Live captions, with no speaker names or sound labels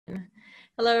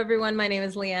Hello, everyone. My name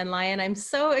is 𝐍𝐸𝐿. I'm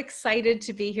so excited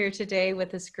to be here today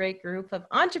with this great group of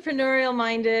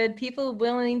entrepreneurial-minded people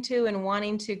willing to and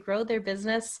wanting to grow their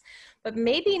business, but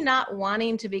maybe not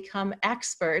wanting to become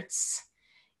experts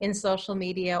in social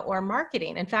media or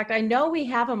marketing. In fact, I know we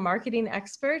have a marketing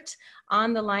expert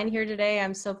on the line here today.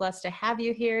 I'm so blessed to have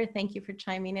you here. Thank you for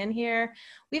chiming in here.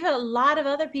 We've had a lot of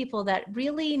other people that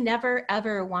really never,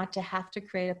 ever want to have to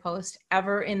create a post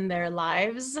ever in their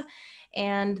lives.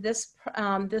 And this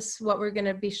what we're going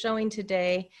to be showing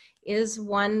today is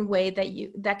one way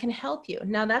that can help you.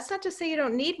 Now, that's not to say you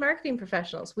don't need marketing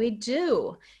professionals. We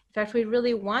do. In fact, we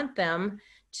really want them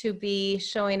to be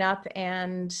showing up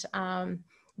and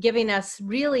giving us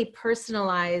really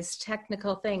personalized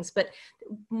technical things. But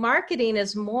marketing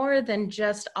is more than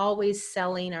just always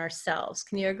selling ourselves.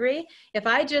 Can you agree? If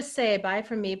I just say, buy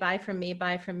from me, buy from me,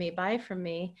 buy from me, buy from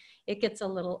me, it gets a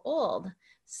little old.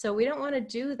 So we don't want to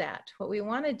do that. What we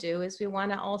want to do is we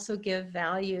want to also give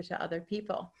value to other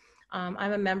people.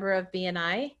 I'm a member of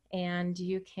BNI, and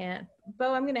you can't,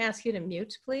 Bo, I'm going to ask you to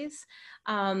mute, please.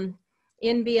 In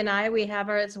BNI, we have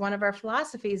it's one of our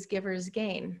philosophies, givers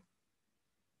gain.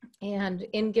 And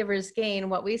in givers gain,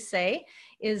 what we say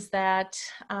is that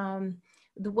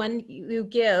when you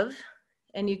give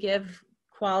and you give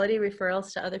quality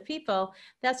referrals to other people,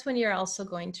 that's when you're also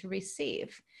going to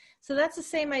receive. So that's the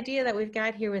same idea that we've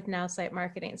got here with NowSite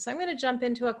Marketing. So I'm going to jump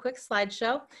into a quick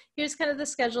slideshow. Here's kind of the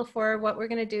schedule for what we're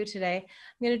going to do today.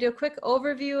 I'm going to do a quick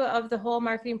overview of the whole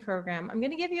marketing program. I'm going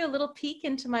to give you a little peek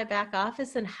into my back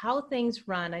office and how things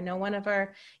run. I know one of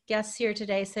our guests here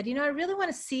today said, you know, I really want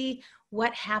to see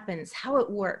what happens, how it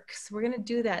works. We're going to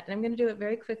do that, and I'm going to do it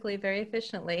very quickly, very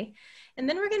efficiently. And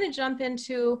then we're going to jump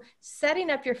into setting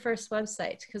up your first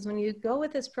website, because when you go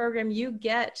with this program, you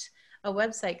get a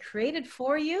website created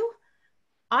for you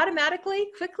automatically,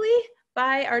 quickly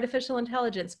by artificial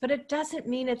intelligence, but it doesn't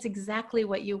mean it's exactly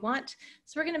what you want.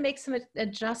 So we're going to make some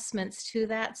adjustments to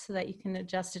that so that you can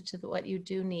adjust it to what you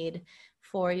do need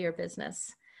for your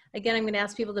business. Again, I'm going to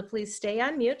ask people to please stay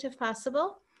on mute if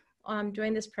possible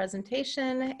during this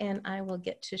presentation, and I will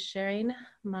get to sharing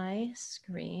my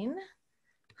screen.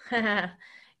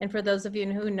 And for those of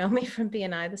you who know me from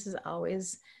BNI, this is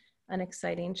always an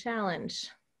exciting challenge.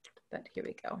 But here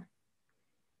we go.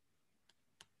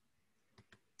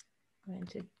 I'm going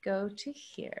to go to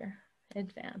here,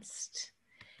 advanced,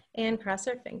 and cross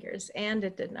our fingers, and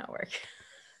it did not work.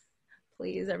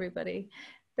 Please, everybody,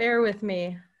 bear with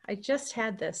me. I just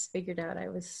had this figured out. I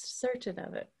was certain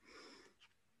of it.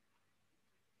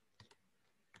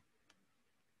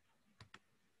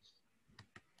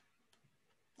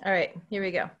 All right, here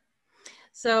we go.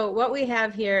 So what we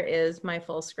have here is my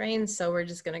full screen, so we're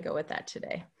just going to go with that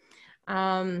today.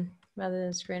 Rather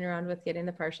than screwing around with getting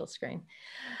the partial screen.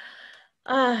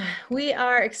 We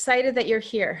are excited that you're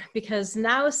here because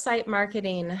NowSite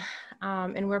Marketing,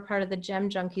 and we're part of the Gem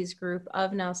Junkies group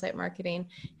of NowSite Marketing,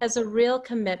 has a real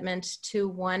commitment to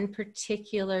one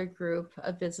particular group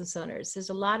of business owners. There's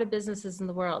a lot of businesses in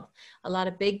the world, a lot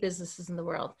of big businesses in the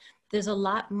world. There's a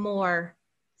lot more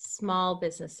small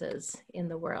businesses in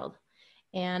the world.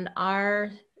 And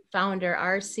our founder,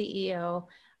 our CEO,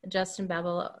 Justin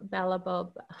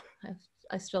Balabob,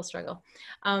 I still struggle,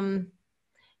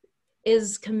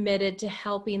 is committed to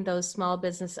helping those small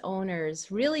business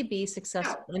owners really be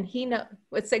successful. And he knows,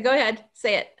 go ahead,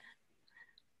 say it.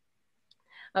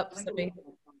 Oh, sorry.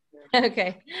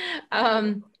 Okay.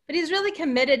 But he's really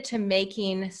committed to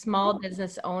making small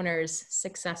business owners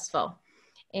successful.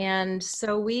 And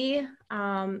so we,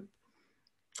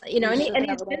 you know, and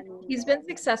he's been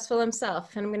successful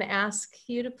himself. And I'm going to ask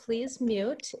you to please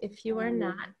mute if you are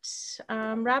not.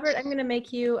 Robert, I'm going to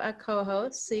make you a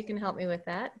co-host so you can help me with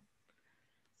that.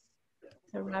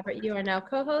 So Robert, you are now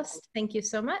co-host. Thank you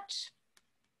so much.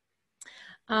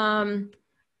 But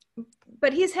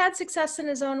he's had success in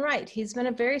his own right. He's been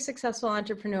a very successful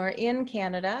entrepreneur in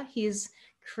Canada. He's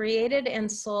created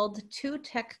and sold 2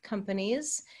 tech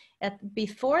companies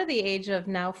before the age of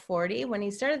now 40. When he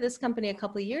started this company a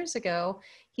couple of years ago,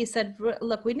 he said,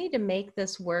 look, we need to make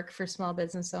this work for small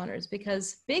business owners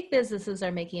because big businesses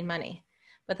are making money,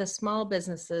 but the small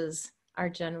businesses are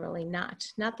generally not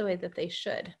the way that they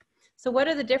should. So what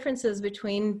are the differences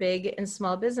between big and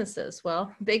small businesses?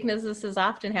 Well, big businesses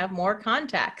often have more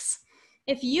contacts.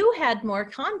 If you had more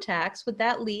contacts, would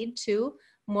that lead to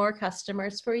more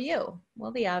customers for you?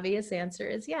 Well, the obvious answer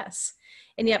is yes.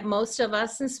 And yet most of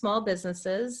us in small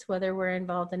businesses, whether we're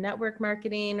involved in network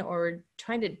marketing or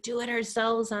trying to do it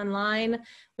ourselves online,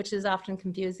 which is often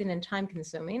confusing and time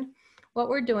consuming, what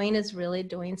we're doing is really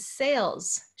doing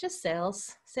sales, just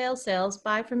sales,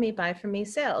 buy from me,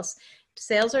 sales.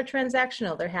 Sales are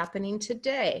transactional. They're happening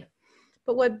today.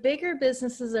 But what bigger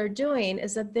businesses are doing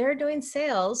is that they're doing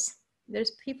sales.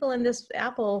 There's people in this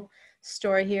Apple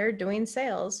store here doing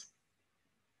sales,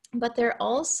 but they're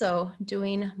also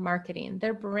doing marketing.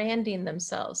 They're branding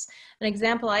themselves. An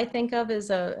example I think of is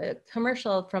a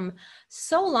commercial from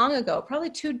so long ago, probably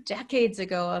 2 decades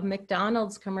ago, a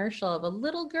McDonald's commercial of a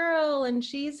little girl, and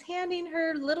she's handing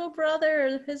her little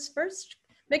brother his first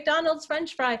McDonald's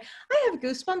French fry. I have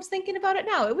goosebumps thinking about it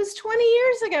now. It was 20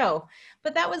 years ago,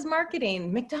 but that was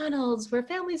marketing. McDonald's, where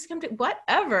families come to,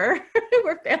 whatever,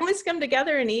 where families come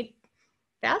together and eat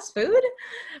fast food,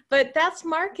 but that's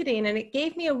marketing. And it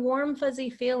gave me a warm, fuzzy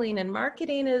feeling. And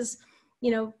marketing is,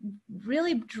 you know,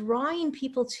 really drawing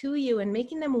people to you and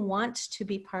making them want to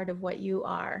be part of what you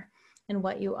are and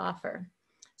what you offer.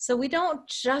 So we don't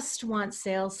just want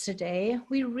sales today.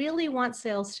 We really want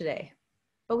sales today,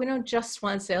 but we don't just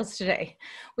want sales today.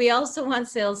 We also want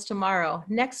sales tomorrow,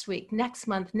 next week, next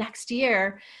month, next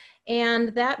year. And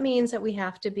that means that we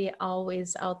have to be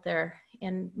always out there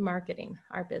and marketing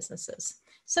our businesses.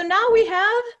 So now we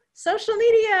have social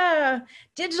media.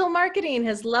 Digital marketing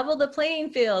has leveled the playing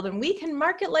field, and we can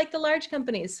market like the large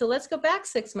companies. So let's go back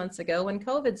 6 months ago when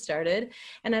COVID started.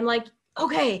 And I'm like,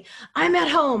 okay, I'm at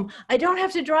home. I don't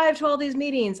have to drive to all these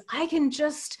meetings. I can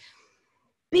just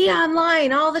be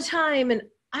online all the time. And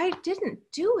I didn't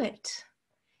do it.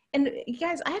 And you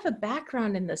guys, I have a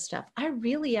background in this stuff. I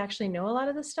really actually know a lot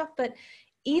of this stuff, but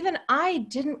even I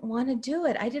didn't want to do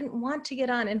it. I didn't want to get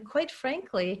on. And quite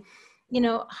frankly, you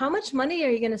know, how much money are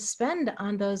you going to spend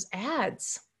on those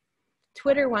ads?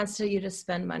 Twitter wants you to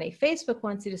spend money. Facebook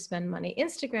wants you to spend money.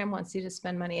 Instagram wants you to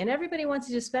spend money. And everybody wants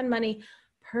you to spend money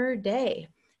per day.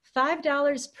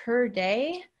 $5 per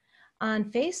day on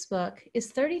Facebook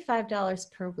is $35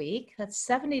 per week. That's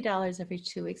 $70 every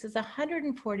 2 weeks. It's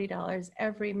 $140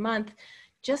 every month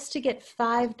just to get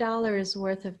 $5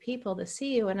 worth of people to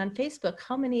see you. And on Facebook,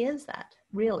 how many is that,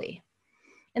 really?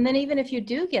 And then even if you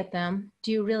do get them,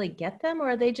 do you really get them? Or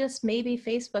are they just maybe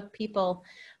Facebook people,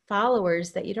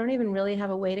 followers that you don't even really have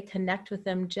a way to connect with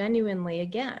them genuinely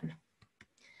again?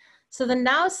 So the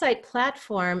NowSite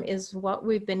platform is what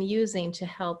we've been using to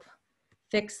help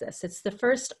fix this. It's the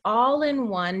first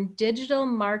all-in-one digital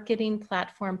marketing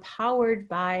platform powered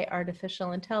by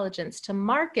artificial intelligence to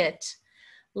market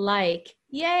like,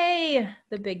 yay,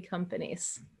 the big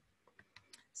companies.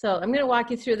 So I'm going to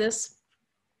walk you through this.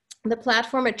 The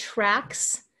platform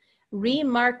attracts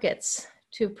remarkets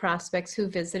to prospects who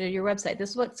visited your website.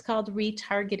 This is what's called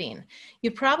retargeting.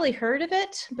 You've probably heard of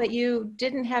it, but you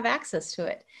didn't have access to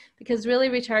it because really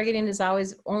retargeting has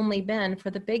always only been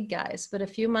for the big guys. But a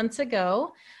few months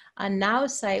ago, a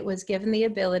NowSite was given the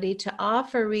ability to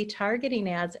offer retargeting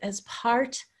ads as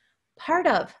part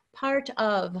of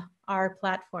our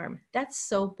platform. That's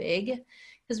so big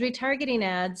because retargeting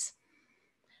ads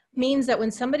means that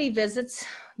when somebody visits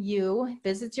your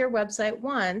website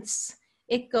once,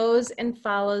 it goes and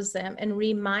follows them and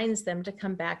reminds them to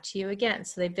come back to you again.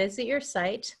 So they visit your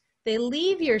site, they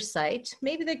leave your site,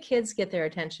 maybe the kids get their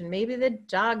attention, maybe the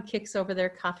dog kicks over their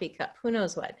coffee cup, who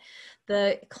knows what.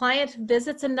 The client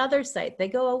visits another site, they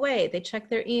go away, they check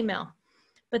their email,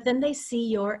 but then they see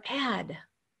your ad.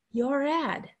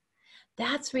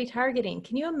 That's retargeting.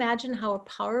 Can you imagine how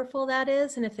powerful that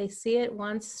is? And if they see it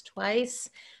once, twice,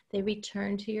 they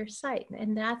return to your site,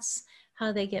 and that's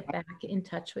how they get back in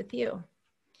touch with you.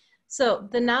 So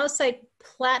the NowSite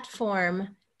platform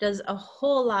does a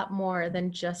whole lot more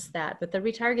than just that, but the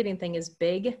retargeting thing is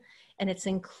big and it's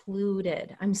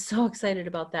included. I'm so excited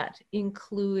about that,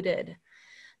 included.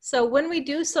 So when we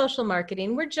do social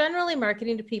marketing, we're generally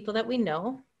marketing to people that we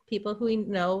know, people who we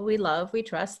know, we love, we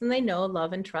trust, and they know,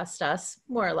 love, and trust us,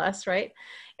 more or less, right,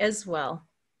 as well.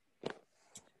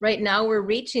 Right now, we're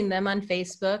reaching them on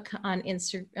Facebook, on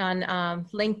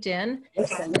LinkedIn,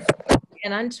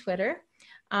 and on Twitter.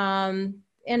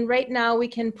 And right now, we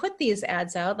can put these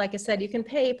ads out. Like I said, you can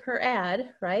pay per ad,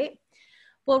 right?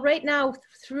 Well, right now,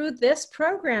 through this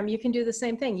program, you can do the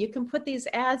same thing. You can put these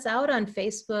ads out on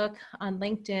Facebook, on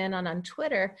LinkedIn, and on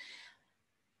Twitter,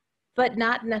 but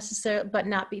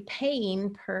not be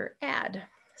paying per ad.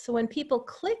 So when people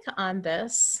click on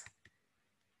this,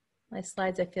 my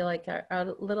slides, I feel like are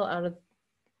a little out of,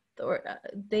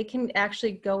 they can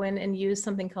actually go in and use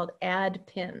something called ad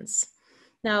pins.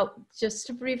 Now, just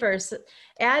to reverse,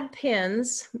 ad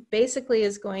pins basically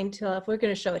is going to, if we're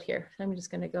going to show it here, I'm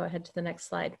just going to go ahead to the next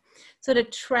slide. So it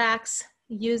attracts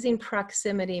using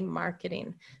proximity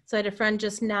marketing. So I had a friend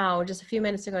just a few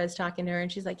minutes ago, I was talking to her and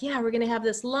she's like, yeah, we're going to have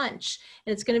this lunch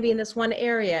and it's going to be in this one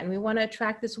area and we want to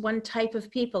attract this one type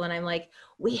of people. And I'm like,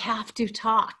 we have to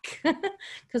talk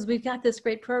because we've got this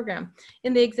great program.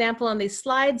 In the example on these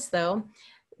slides though,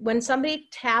 when somebody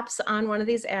taps on one of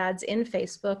these ads in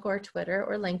Facebook or Twitter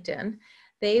or LinkedIn,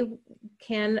 they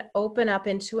can open up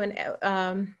into an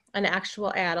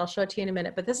actual ad. I'll show it to you in a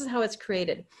minute, but this is how it's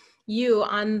created. You,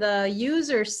 on the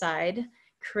user side,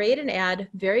 create an ad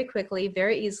very quickly,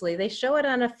 very easily. They show it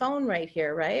on a phone right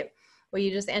here, right? Where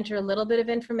you just enter a little bit of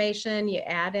information, you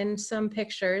add in some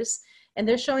pictures, and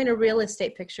they're showing a real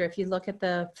estate picture. If you look at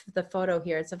the photo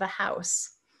here, it's of a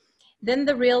house. Then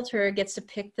the realtor gets to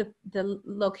pick the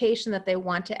location that they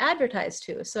want to advertise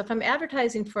to. So if I'm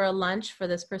advertising for a lunch for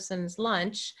this person's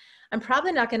lunch, I'm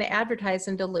probably not going to advertise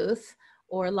in Duluth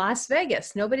or Las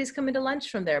Vegas. Nobody's coming to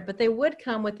lunch from there, but they would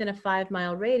come within a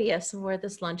 5-mile radius of where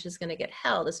this lunch is going to get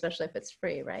held, especially if it's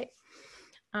free, right?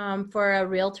 For a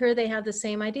realtor, they have the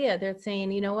same idea. They're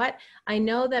saying, you know what? I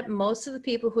know that most of the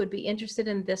people who would be interested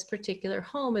in this particular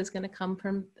home is going to come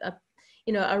from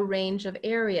a range of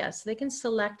areas. So they can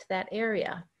select that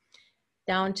area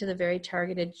down to the very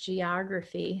targeted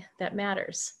geography that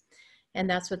matters. And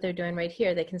that's what they're doing right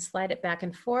here. They can slide it back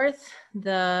and forth.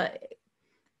 The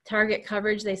target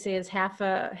coverage, they say, is half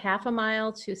a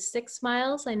mile to 6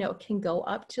 miles. I know it can go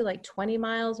up to like 20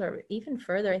 miles or even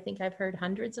further. I think I've heard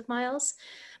hundreds of miles.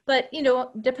 But,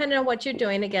 depending on what you're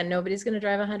doing, again, nobody's going to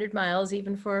drive 100 miles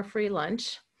even for a free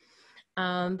lunch.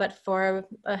 But for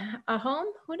a home,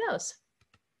 who knows?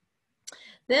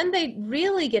 Then they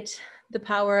really get the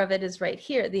power of it is right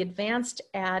here, the advanced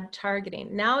ad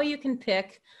targeting. Now you can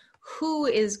pick who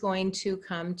is going to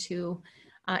come to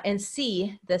and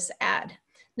see this ad.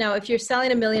 Now, if you're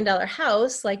selling $1 million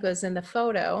house, like was in the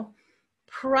photo,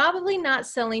 probably not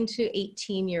selling to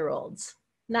 18-year-olds,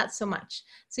 not so much.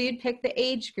 So you'd pick the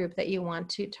age group that you want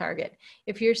to target.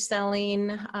 If you're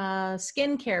selling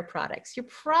skincare products, you're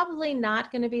probably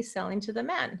not going to be selling to the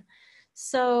men.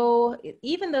 So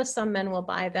even though some men will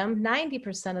buy them,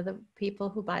 90% of the people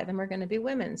who buy them are going to be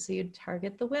women. So you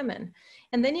target the women.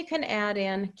 And then you can add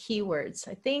in keywords.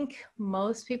 I think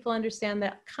most people understand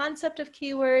the concept of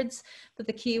keywords, but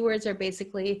the keywords are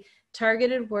basically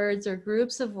targeted words or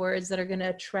groups of words that are going to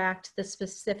attract the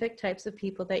specific types of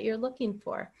people that you're looking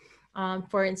for.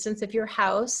 For instance, if your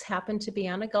house happened to be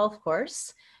on a golf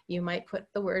course, you might put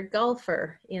the word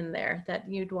golfer in there, that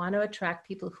you'd want to attract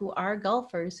people who are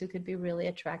golfers who could be really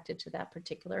attracted to that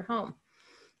particular home.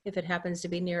 If it happens to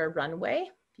be near a runway,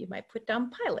 you might put down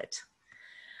pilot.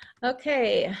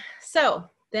 Okay, so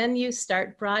then you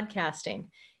start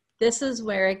broadcasting. This is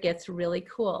where it gets really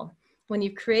cool. When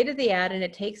you've created the ad and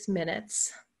it takes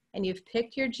minutes and you've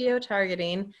picked your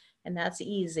geo-targeting, and that's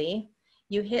easy,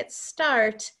 you hit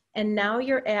start. And now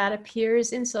your ad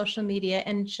appears in social media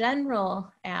and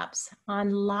general apps on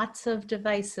lots of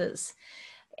devices,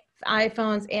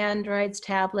 iPhones, Androids,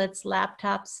 tablets,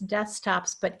 laptops,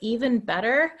 desktops, but even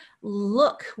better,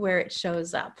 look where it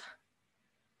shows up.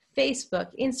 Facebook,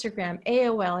 Instagram,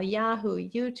 AOL, Yahoo,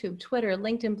 YouTube, Twitter,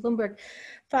 LinkedIn, Bloomberg,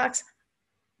 Fox.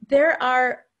 There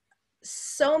are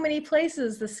so many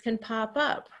places this can pop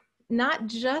up. Not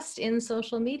just in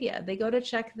social media. They go to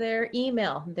check their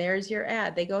email, there's your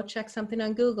ad. They go check something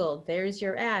on Google, there's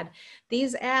your ad.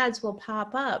 These ads will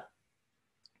pop up.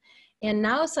 And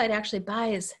NowSite actually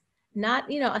buys not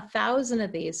 1,000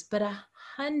 of these, but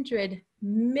 100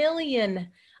 million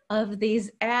of these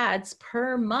ads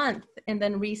per month and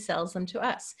then resells them to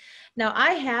us. Now,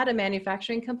 I had a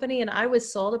manufacturing company and I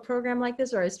was sold a program like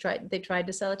this, or they tried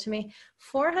to sell it to me,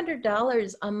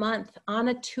 $400 a month on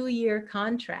a 2-year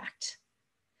contract.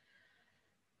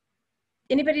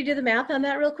 Anybody do the math on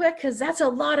that real quick? Because that's a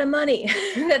lot of money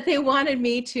that they wanted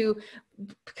me to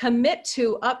commit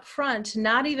to upfront,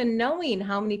 not even knowing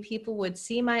how many people would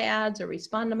see my ads or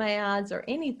respond to my ads or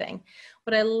anything.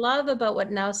 What I love about what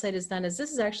NowSite has done is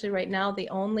this is actually right now the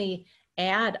only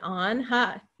add-on,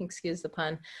 excuse the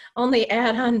pun, only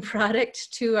add-on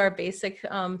product to our basic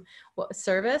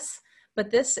service.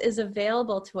 But this is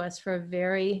available to us for a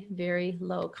very, very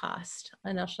low cost.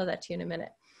 And I'll show that to you in a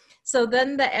minute. So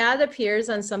then the ad appears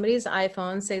on somebody's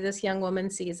iPhone. Say this young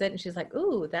woman sees it and she's like,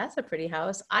 ooh, that's a pretty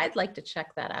house. I'd like to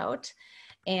check that out.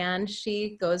 And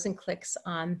she goes and clicks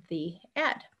on the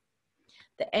ad.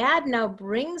 The ad now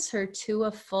brings her to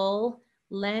a full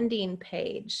landing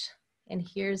page. And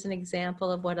here's an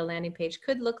example of what a landing page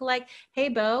could look like. Hey,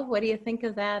 Bo, what do you think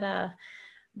of that,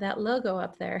 that logo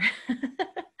up there?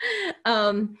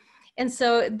 And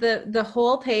so the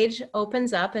whole page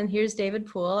opens up, and here's David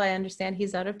Poole. I understand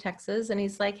he's out of Texas, and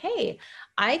he's like, hey,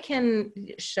 I can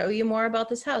show you more about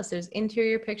this house. There's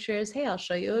interior pictures. Hey, I'll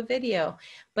show you a video.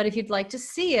 But if you'd like to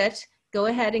see it, go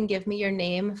ahead and give me your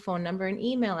name, phone number, and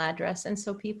email address. And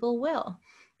so people will.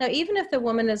 Now, even if the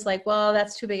woman is like, well,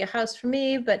 that's too big a house for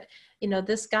me, but you know,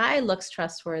 this guy looks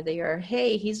trustworthy, or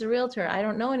hey, he's a realtor. I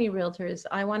don't know any realtors.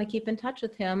 I want to keep in touch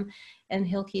with him, and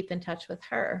he'll keep in touch with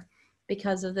her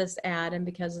because of this ad and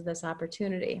because of this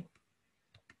opportunity.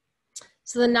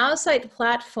 So the NowSite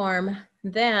platform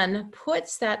then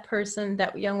puts that person,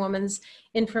 that young woman's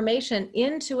information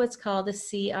into what's called a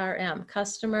CRM,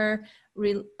 Customer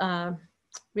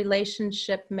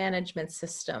Relationship Management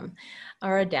System,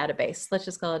 or a database. Let's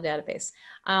just call it a database.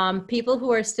 People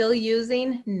who are still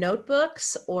using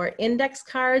notebooks or index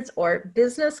cards or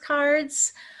business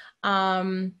cards,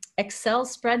 Excel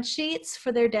spreadsheets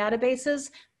for their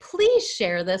databases, please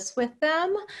share this with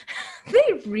them.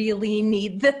 They really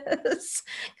need this,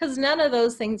 because none of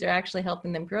those things are actually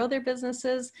helping them grow their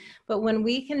businesses. But when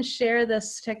we can share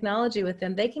this technology with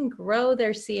them, they can grow their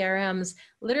CRMs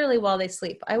literally while they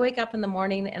sleep. I wake up in the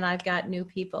morning and I've got new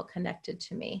people connected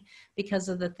to me because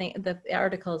of the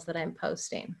articles that I'm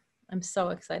posting. I'm so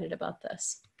excited about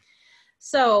this.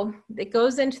 So it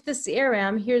goes into the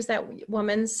CRM. Here's that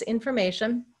woman's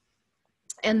information.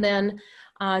 And then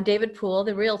David Poole,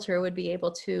 the realtor, would be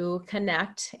able to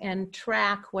connect and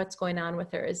track what's going on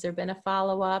with her. Has there been a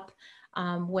follow-up?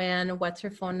 What's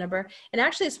her phone number? And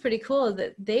actually, it's pretty cool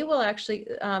that they will actually,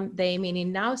 they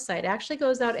meaning NowSite, actually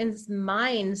goes out and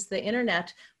mines the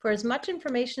internet for as much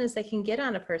information as they can get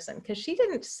on a person, because she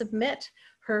didn't submit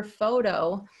her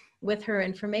photo with her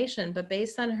information, but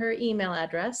based on her email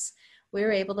address, we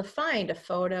were able to find a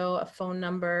photo, a phone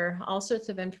number, all sorts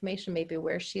of information, maybe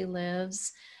where she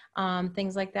lives,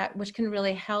 things like that, which can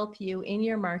really help you in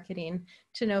your marketing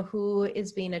to know who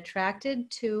is being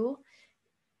attracted to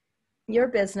your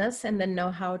business and then know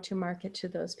how to market to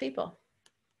those people.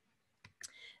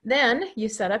 Then you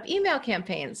set up email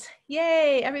campaigns.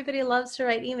 Yay, everybody loves to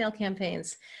write email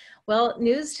campaigns. Well,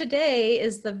 news today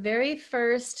is the very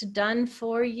first done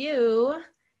for you.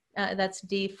 That's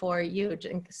D for you,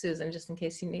 Susan, just in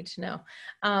case you need to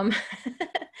know.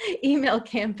 Email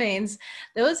campaigns,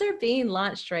 those are being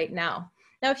launched right now.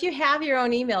 Now, if you have your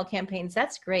own email campaigns,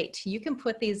 that's great. You can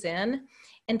put these in.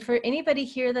 And for anybody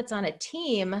here that's on a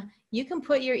team, you can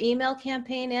put your email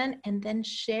campaign in and then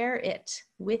share it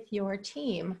with your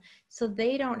team so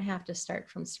they don't have to start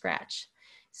from scratch.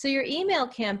 So your email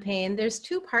campaign, there's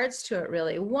two parts to it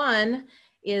really. One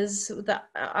is the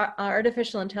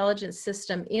artificial intelligence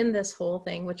system in this whole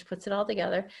thing, which puts it all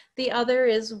together. The other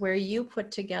is where you put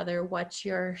together what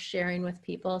you're sharing with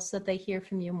people so that they hear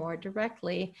from you more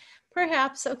directly,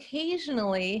 perhaps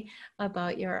occasionally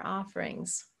about your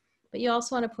offerings. But you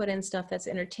also want to put in stuff that's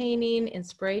entertaining,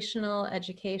 inspirational,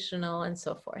 educational, and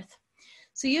so forth.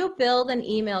 So you build an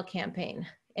email campaign.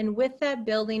 And with that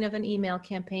building of an email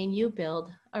campaign, you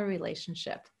build a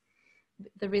relationship.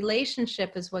 The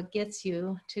relationship is what gets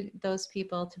you to those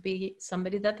people to be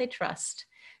somebody that they trust,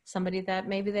 somebody that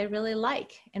maybe they really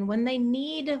like. And when they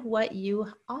need what you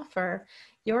offer,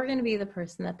 you're going to be the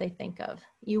person that they think of.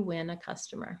 You win a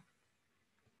customer.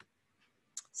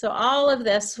 So all of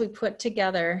this we put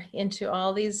together into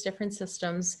all these different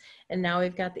systems. And now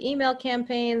we've got the email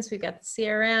campaigns, we've got the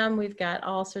CRM, we've got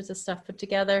all sorts of stuff put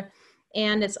together.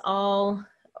 And it's all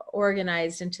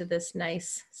organized into this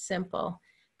nice, simple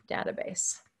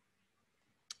database.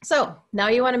 So now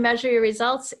you want to measure your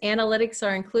results. Analytics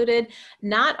are included,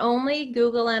 not only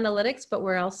Google Analytics, but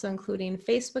we're also including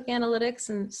Facebook Analytics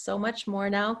and so much more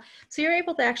now. So you're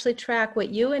able to actually track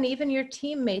what you and even your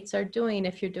teammates are doing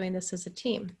if you're doing this as a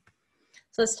team.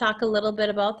 So let's talk a little bit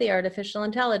about the artificial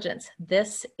intelligence.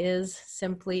 This is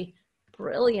simply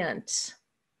brilliant.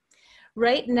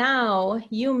 Right now,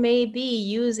 you may be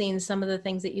using some of the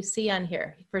things that you see on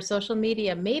here for social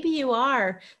media. Maybe you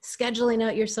are scheduling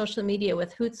out your social media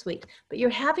with Hootsuite, but you're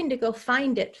having to go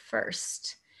find it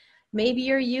first. Maybe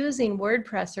you're using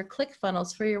WordPress or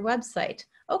ClickFunnels for your website.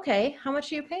 Okay, how much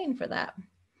are you paying for that?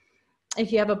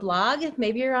 If you have a blog,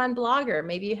 maybe you're on Blogger.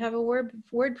 Maybe you have a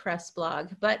WordPress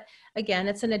blog, but again,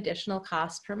 it's an additional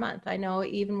cost per month. I know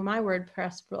even my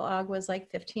WordPress blog was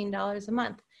like $15 a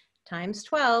month. Times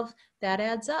 12, that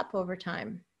adds up over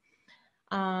time.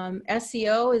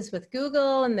 SEO is with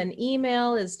Google, and then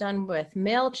email is done with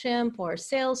MailChimp or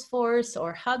Salesforce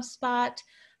or HubSpot.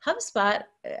 HubSpot,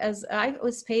 as I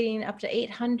was paying up to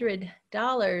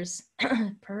 $800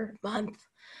 per month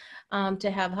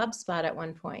to have HubSpot at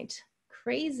one point.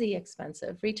 crazy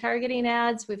expensive. Retargeting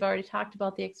ads, we've already talked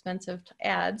about the expensive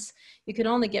ads. You can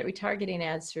only get retargeting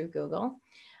ads through Google.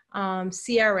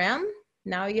 CRM,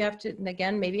 now you have to, and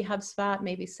again, maybe HubSpot,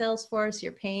 maybe Salesforce,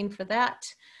 you're paying for that.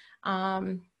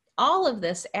 All of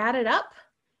this added up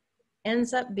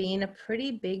ends up being a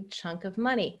pretty big chunk of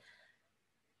money.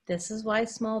 This is why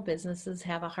small businesses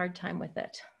have a hard time with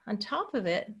it. On top of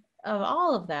it, of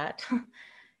all of that,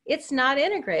 it's not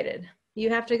integrated. You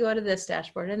have to go to this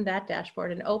dashboard and that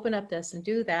dashboard and open up this and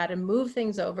do that and move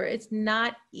things over. It's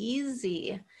not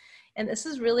easy. And this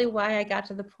is really why I got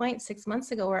to the point 6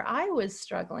 months ago where I was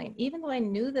struggling. Even though I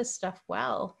knew this stuff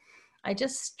well, I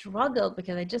just struggled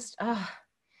because I just,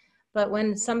 But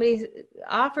when somebody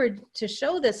offered to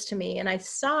show this to me and I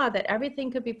saw that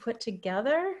everything could be put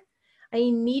together, I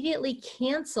immediately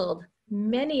canceled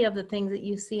many of the things that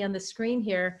you see on the screen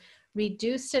here,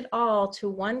 reduced it all to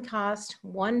one cost,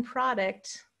 one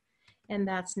product, and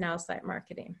that's NowSite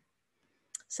Marketing.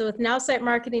 So with NowSite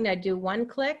Marketing, I do one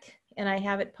click and I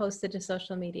have it posted to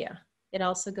social media. It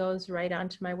also goes right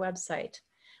onto my website.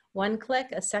 One click,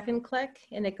 a second click,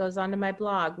 and it goes onto my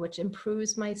blog, which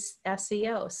improves my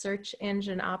SEO, search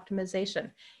engine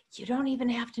optimization. You don't even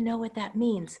have to know what that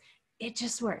means. It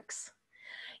just works.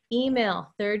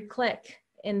 Email, third click,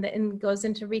 and goes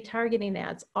into retargeting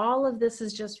ads. All of this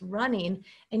is just running,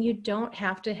 and you don't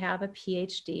have to have a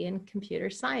PhD in computer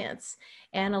science.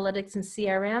 Analytics and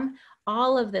CRM,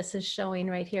 all of this is showing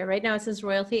right here. Right now it says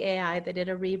Royalty AI. They did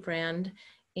a rebrand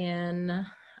in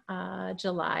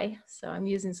July. So I'm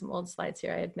using some old slides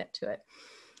here, I admit to it.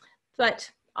 But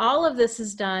all of this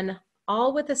is done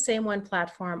all with the same one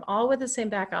platform, all with the same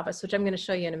back office, which I'm going to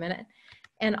show you in a minute,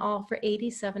 and all for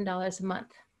 $87 a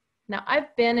month. Now,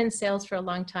 I've been in sales for a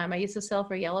long time. I used to sell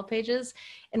for Yellow Pages.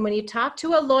 And when you talk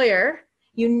to a lawyer,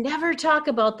 you never talk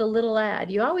about the little ad.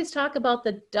 You always talk about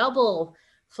the double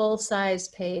full-size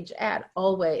page ad,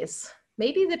 always.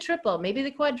 Maybe the triple, maybe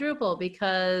the quadruple,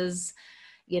 because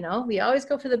you know, we always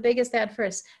go for the biggest ad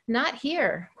first. Not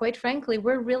here. Quite frankly,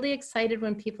 we're really excited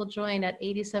when people join at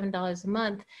 $87 a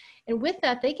month. And with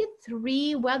that, they get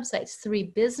 3 websites, 3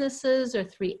 businesses or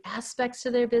 3 aspects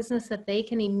to their business that they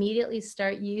can immediately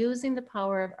start using the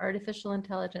power of artificial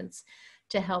intelligence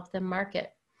to help them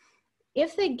market.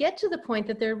 If they get to the point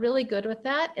that they're really good with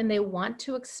that and they want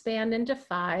to expand into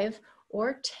 5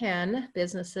 or 10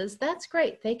 businesses, that's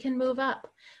great. They can move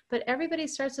up. But everybody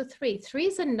starts with 3. 3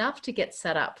 is enough to get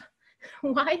set up.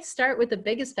 Why start with the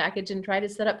biggest package and try to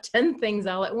set up 10 things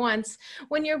all at once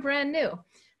when you're brand new?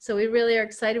 So we really are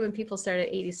excited when people start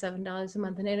at $87 a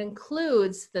month, and it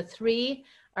includes the 3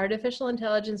 artificial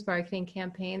intelligence marketing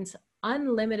campaigns,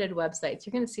 unlimited websites.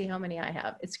 You're going to see how many I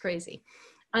have. It's crazy.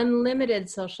 Unlimited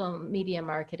social media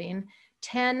marketing,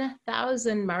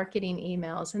 10,000 marketing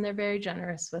emails, and they're very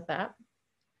generous with that.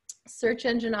 Search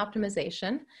engine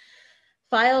optimization,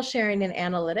 file sharing and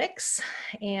analytics,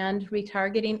 and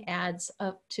retargeting ads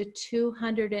up to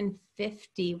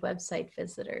 250 website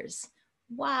visitors.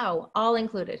 Wow, all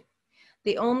included.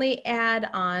 The only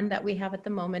add-on that we have at the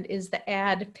moment is the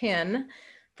ad pin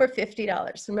for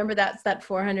 $50. Remember, that's that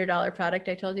 $400 product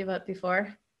I told you about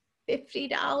before?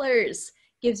 $50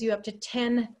 gives you up to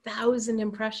 10,000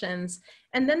 impressions.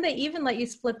 And then they even let you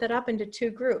split that up into 2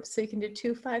 groups. So you can do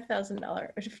 2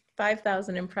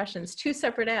 5,000 impressions, 2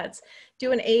 separate ads,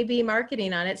 do an A/B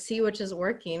marketing on it, see which is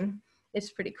working. It's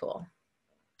pretty cool.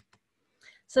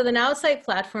 So the NowSite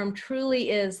platform truly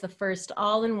is the first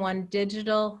all-in-one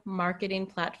digital marketing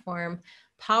platform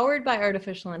powered by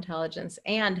artificial intelligence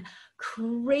and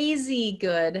crazy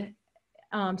good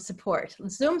support,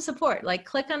 Zoom support. Like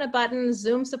click on a button,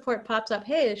 Zoom support pops up.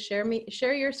 Hey,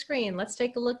 share your screen. Let's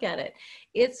take a look at it.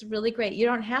 It's really great. You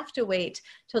don't have to wait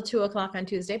till 2 o'clock on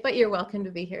Tuesday, but you're welcome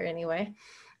to be here anyway.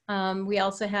 We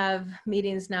also have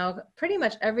meetings now pretty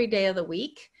much every day of the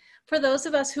week. For those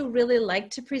of us who really like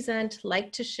to present,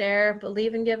 like to share,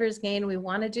 believe in givers gain, we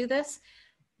want to do this.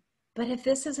 But if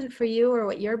this isn't for you or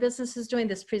what your business is doing,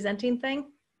 this presenting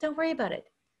thing, don't worry about it.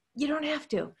 You don't have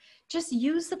to. Just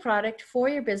use the product for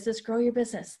your business, grow your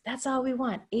business. That's all we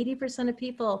want. 80% of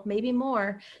people, maybe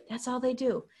more, that's all they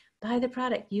do. Buy the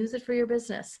product, use it for your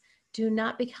business. Do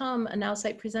not become a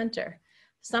NowSite presenter.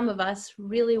 Some of us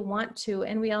really want to,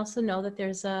 and we also know that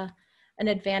there's an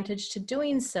advantage to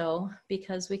doing so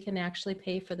because we can actually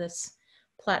pay for this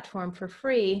platform for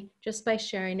free just by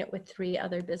sharing it with 3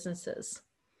 other businesses.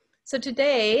 So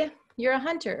today, you're a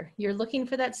hunter. You're looking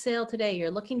for that sale today.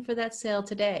 You're looking for that sale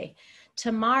today.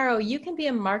 Tomorrow, you can be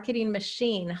a marketing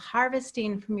machine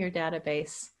harvesting from your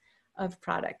database of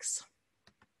products.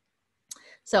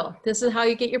 So this is how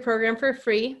you get your program for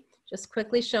free. Just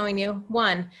quickly showing you.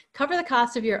 One, cover the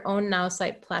cost of your own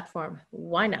NowSite platform.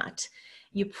 Why not?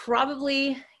 You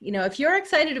probably, if you're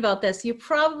excited about this, you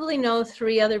probably know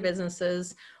 3 other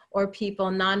businesses or people,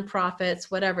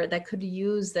 nonprofits, whatever, that could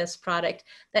use this product.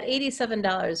 That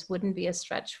 $87 wouldn't be a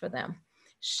stretch for them.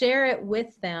 Share it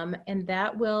with them, and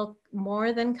that will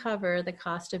more than cover the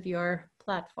cost of your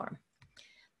platform.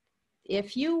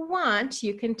 If you want,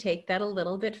 you can take that a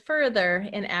little bit further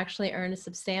and actually earn a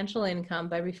substantial income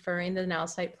by referring the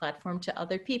NowSite platform to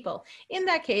other people. In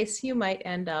that case, you might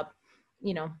end up,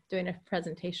 doing a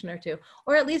presentation or 2,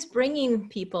 or at least bringing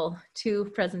people to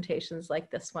presentations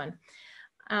like this one.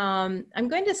 I'm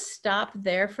going to stop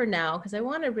there for now because I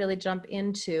want to really jump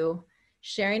into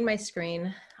sharing my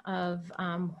screen of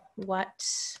what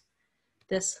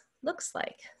this looks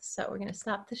like. So we're going to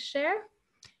stop the share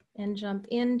and jump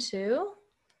into,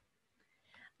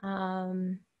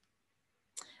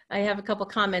 I have a couple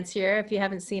comments here. If you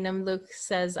haven't seen them, Luke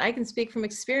says, I can speak from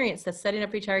experience that setting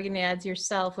up retargeting ads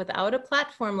yourself without a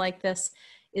platform like this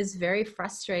is very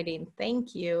frustrating.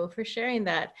 Thank you for sharing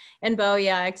that. And Bo,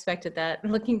 yeah, I expected that.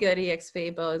 Looking good,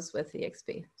 EXP. Bo's with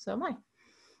EXP. So am I.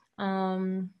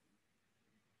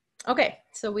 Okay,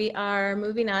 so we are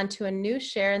moving on to a new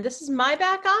share, and this is my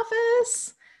back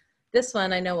office. This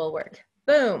one I know will work.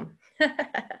 Boom.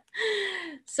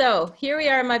 So here we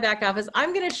are in my back office.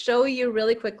 I'm going to show you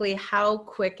really quickly how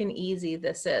quick and easy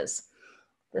this is.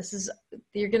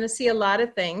 You're going to see a lot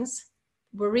of things.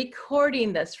 We're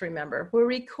recording this, remember. We're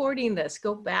recording this.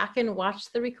 Go back and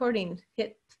watch the recording.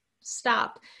 Hit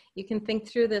stop. You can think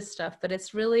through this stuff, but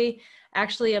it's really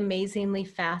actually amazingly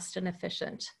fast and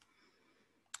efficient.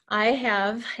 I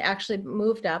have actually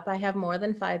moved up. I have more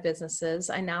than 5 businesses.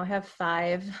 I now have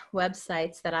 5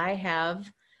 websites that I have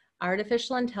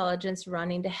artificial intelligence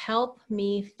running to help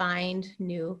me find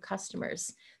new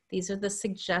customers. These are the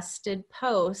suggested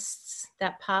posts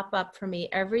that pop up for me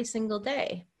every single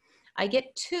day. I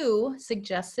get 2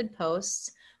 suggested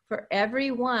posts for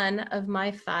every one of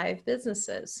my 5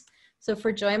 businesses. So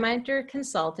for 𝐍𝐸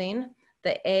Consulting,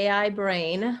 the AI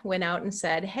brain went out and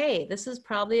said, hey, this is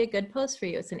probably a good post for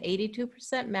you. It's an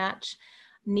 82% match.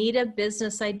 Need a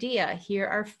business idea. Here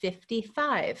are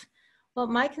 55. Well,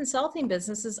 my consulting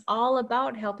business is all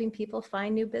about helping people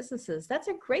find new businesses. That's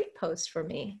a great post for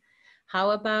me.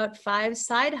 How about 5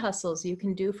 side hustles you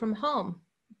can do from home?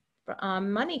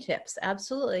 Money tips,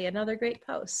 absolutely, another great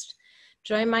post.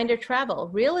 𝐍𝐸 Travel,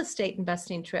 real estate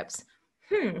investing trips.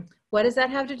 What does that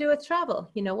have to do with travel?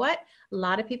 You know what? A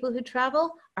lot of people who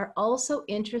travel are also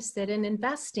interested in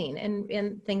investing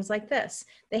in things like this.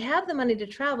 They have the money to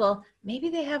travel. Maybe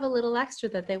they have a little extra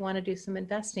that they want to do some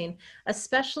investing,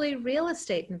 especially real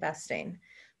estate investing.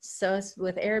 So it's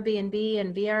with Airbnb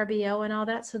and VRBO and all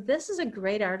that. So this is a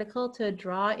great article to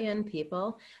draw in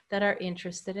people that are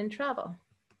interested in travel.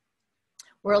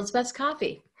 World's best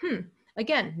coffee.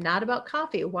 Again, not about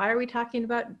coffee. Why are we talking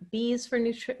about bees for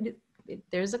nutrition?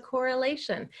 There's a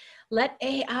correlation. Let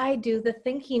AI do the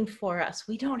thinking for us.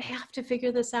 We don't have to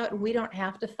figure this out, and we don't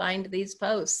have to find these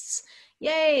posts.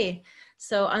 Yay.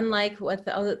 So unlike what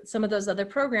some of those other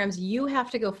programs, you have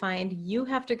to go find, you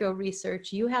have to go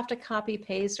research, you have to copy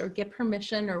paste or get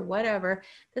permission or whatever.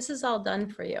 This is all done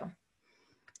for you.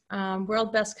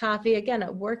 World best coffee, again,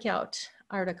 a workout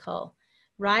article.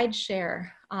 Ride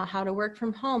share, how to work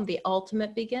from home, the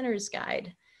ultimate beginner's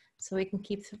guide. So we can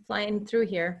keep flying through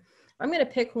here. I'm going to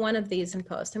pick one of these and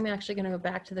post. I'm actually going to go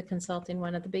back to the consulting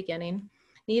one at the beginning.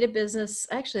 Need a business,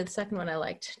 actually the second one I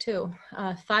liked too.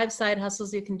 5 side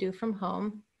hustles you can do from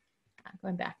home.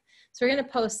 Going back. So we're going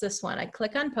to post this one. I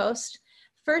click on post.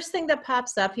 First thing that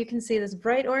pops up, you can see this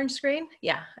bright orange screen.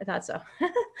 Yeah, I thought so.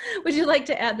 Would you like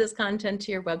to add this content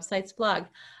to your website's blog?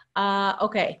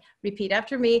 Okay, repeat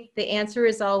after me. The answer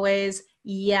is always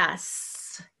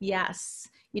yes, yes.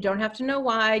 You don't have to know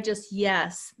why, just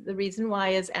yes. The reason why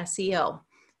is SEO.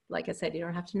 Like I said, you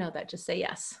don't have to know that, just say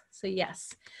yes. So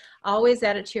yes, always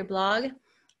add it to your blog,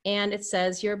 and it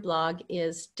says your blog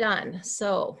is done.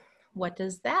 So what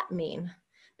does that mean?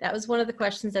 That was one of the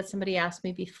questions that somebody asked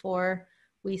me before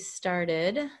we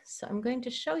started. So I'm going to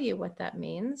show you what that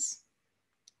means.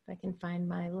 If I can find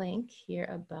my link here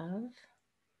above.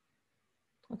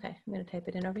 Okay, I'm going to type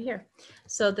it in over here.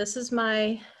 So this is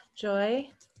my 𝐍𝐸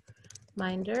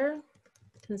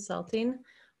Consulting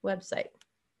website.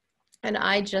 And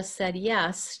I just said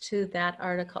yes to that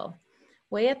article.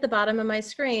 Way at the bottom of my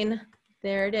screen,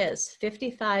 there it is,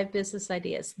 55 business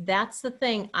ideas. That's the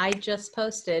thing I just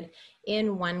posted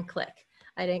in one click.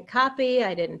 I didn't copy,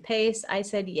 I didn't paste, I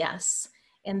said yes.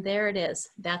 And there it is.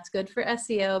 That's good for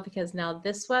SEO because now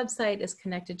this website is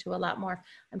connected to a lot more.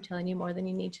 I'm telling you more than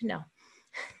you need to know.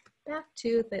 back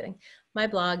to the thing. My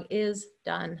blog is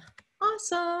done.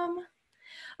 Awesome.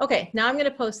 Okay, now I'm going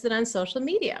to post it on social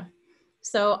media.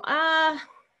 So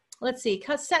let's see,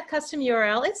 set custom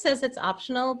URL. It says it's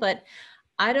optional, but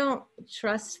I don't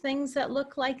trust things that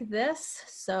look like this.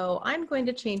 So I'm going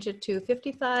to change it to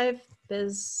 55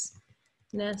 business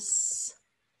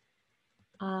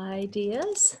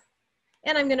ideas.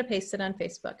 And I'm going to paste it on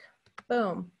Facebook.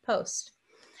 Boom, post.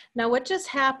 Now what just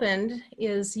happened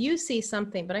is you see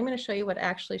something, but I'm going to show you what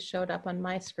actually showed up on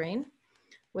my screen,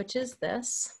 which is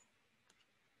this.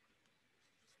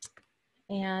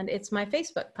 And it's my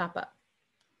Facebook pop-up.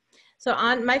 So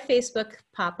on my Facebook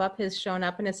pop-up has shown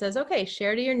up and it says, okay,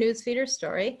 share to your newsfeed or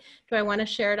story. Do I want to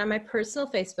share it on my personal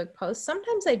Facebook post?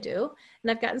 Sometimes I do.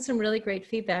 And I've gotten some really great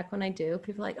feedback when I do.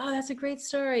 People are like, oh, that's a great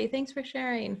story. Thanks for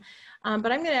sharing.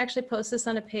 But I'm going to actually post this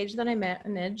on a page that I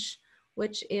manage,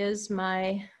 which is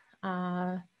my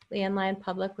𝐸Ann Lyon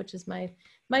Public, which is my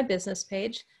business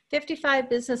page. 55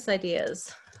 business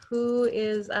ideas. Who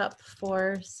is up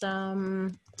for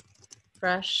some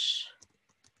fresh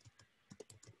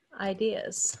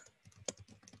ideas?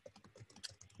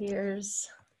 Here's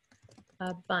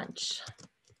a bunch.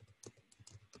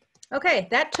 Okay,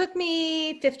 that took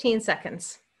me 15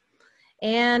 seconds.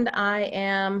 And I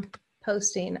am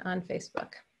posting on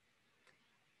Facebook.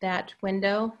 That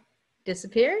window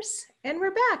disappears and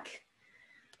we're back.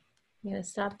 I'm going to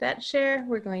stop that share.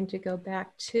 We're going to go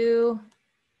back to,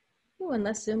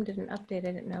 unless Zoom didn't update,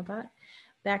 I didn't know about,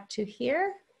 back to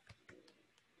here.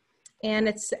 And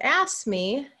it's asked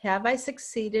me, have I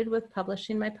succeeded with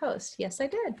publishing my post? Yes, I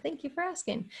did. Thank you for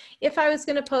asking. If I was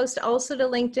going to post also to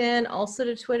LinkedIn, also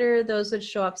to Twitter, those would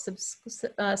show up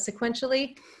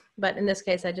sequentially. But in this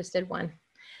case, I just did one.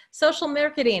 Social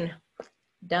marketing,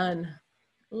 done.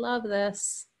 Love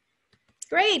this.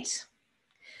 Great.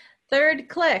 Third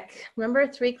click, remember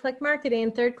 3-click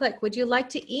marketing, third click. Would you like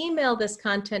to email this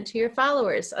content to your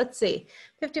followers? Let's see,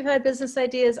 55 business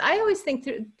ideas. I always think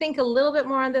a little bit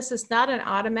more on this. It's not an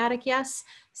automatic yes.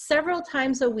 Several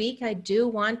times a week, I do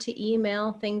want to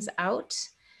email things out.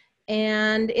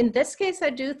 And in this case, I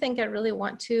do think I really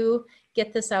want to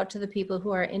get this out to the people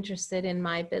who are interested in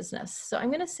my business. So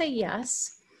I'm gonna say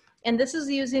yes. And this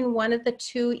is using one of the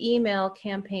 2 email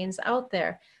campaigns out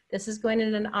there. This is going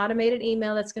in an automated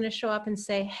email that's going to show up and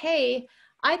say, hey,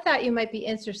 I thought you might be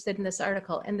interested in this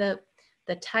article. And the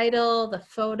title, the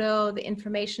photo, the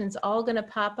information is all going to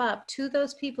pop up to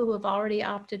those people who have already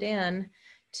opted in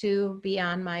to be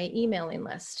on my emailing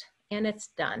list. And it's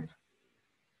done.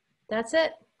 That's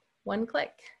it. 1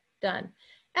 click. Done.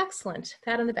 Excellent.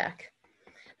 Pat on the back.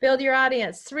 Build your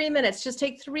audience, 3 minutes. Just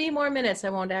take 3 more minutes.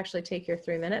 I won't actually take your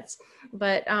 3 minutes,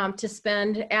 but to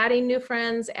spend adding new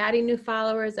friends, adding new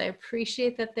followers. I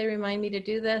appreciate that they remind me to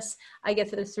do this. I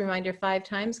get this reminder 5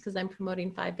 times because I'm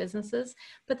promoting 5 businesses,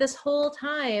 but this whole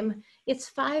time, it's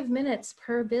 5 minutes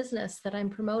per business that I'm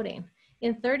promoting.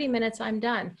 In 30 minutes, I'm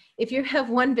done. If you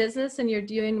have 1 business and you're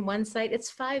doing 1 site,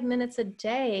 it's 5 minutes a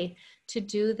day to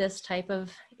do this type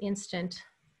of instant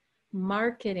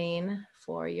marketing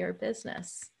for your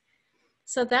business.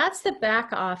 So that's the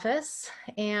back office.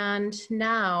 And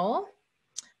now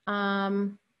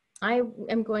I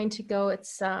am going to go,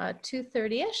 it's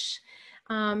 2:30ish,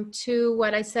 to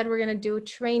what I said we're going to do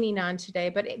training on today.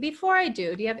 But before I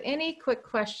do you have any quick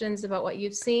questions about what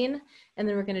you've seen? And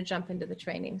then we're going to jump into the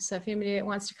training. So if anybody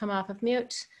wants to come off of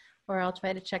mute, or I'll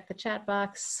try to check the chat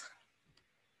box,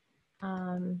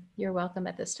 you're welcome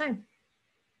at this time.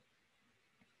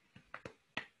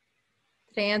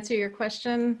 Did I answer your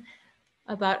question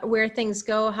about where things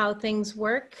go, how things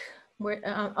work?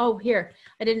 Oh, here,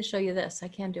 I didn't show you this. I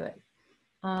can do it.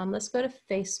 Let's go to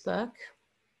Facebook.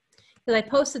 Because I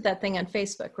posted that thing on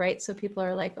Facebook, right? So people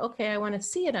are like, okay, I want to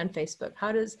see it on Facebook.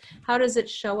 How does it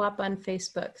show up on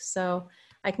Facebook? So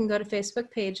I can go to Facebook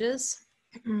pages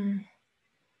and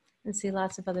see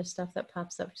lots of other stuff that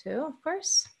pops up too, of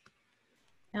course.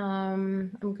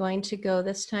 I'm going to go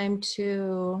this time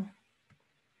to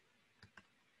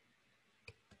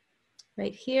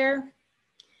right here,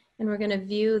 and we're going to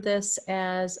view this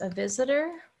as a visitor.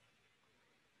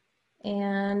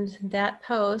 And that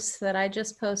post that I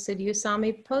just posted, you saw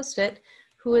me post it.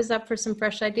 Who is up for some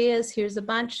fresh ideas? Here's a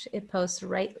bunch. It posts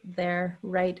right there,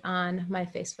 right on my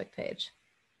Facebook page.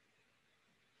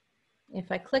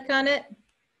 If I click on it,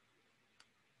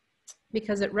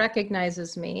 because it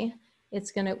recognizes me, it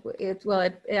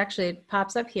actually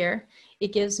pops up here.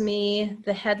 It gives me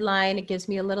the headline, it gives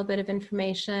me a little bit of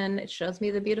information, it shows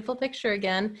me the beautiful picture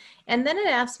again, and then it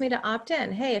asks me to opt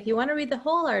in. Hey, if you want to read the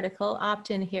whole article, opt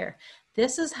in here.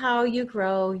 This is how you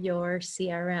grow your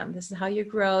CRM. This is how you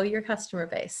grow your customer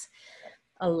base.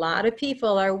 a lot of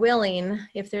people are willing,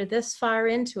 if they're this far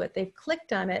into it, they've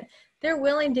clicked on it, they're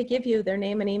willing to give you their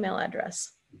name and email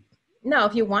address. Now,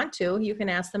 if you want to, you can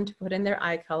ask them to put in their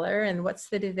eye color and what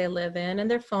city they live in and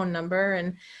their phone number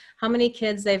and how many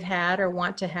kids they've had or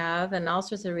want to have and all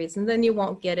sorts of reasons. Then you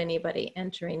won't get anybody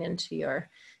entering into your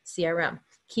CRM.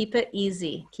 Keep it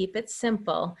easy, keep it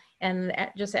simple, and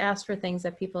just ask for things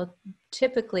that people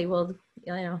typically will,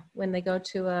 when they go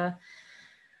to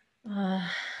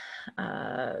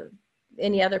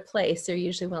any other place, they're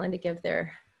usually willing to give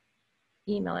their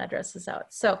email addresses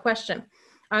out. So question,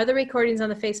 are the recordings on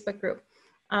the Facebook group?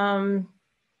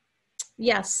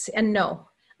 Yes and no.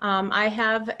 I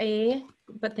have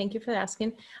but thank you for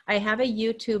asking. I have a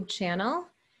YouTube channel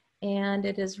and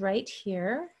it is right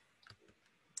here.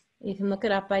 You can look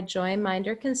it up by Joy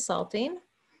Minder Consulting.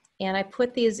 And I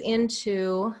put these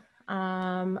into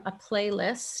a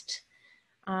playlist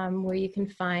where you can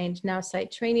find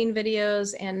NowSite training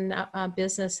videos and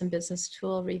business and business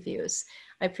tool reviews.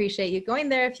 I appreciate you going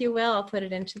there if you will. I'll put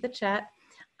it into the chat.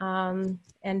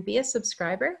 And be a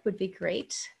subscriber would be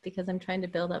great because I'm trying to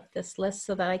build up this list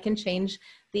so that I can change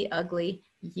the ugly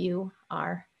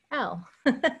URL.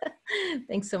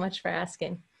 Thanks so much for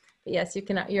asking. But yes,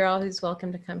 you're always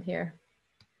welcome to come here.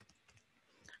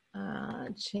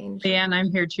 Change. LeAnn,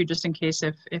 I'm here too, just in case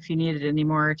if you needed any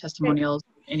more testimonials,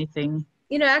 anything.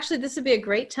 Actually, this would be a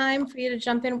great time for you to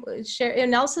jump in, share.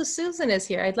 And also Susan is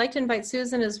here. I'd like to invite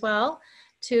Susan as well.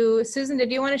 Susan,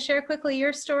 did you want to share quickly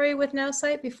your story with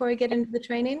NowSite before we get into the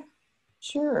training?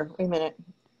 Sure. Wait a minute.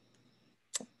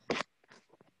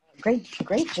 Great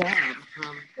job.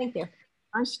 Thank you.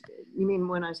 You mean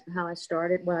how I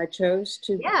started? Well, I chose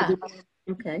to. Yeah.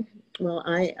 Okay. Well,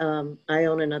 I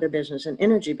own another business, an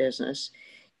energy business,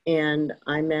 and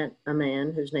I met a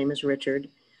man whose name is Richard,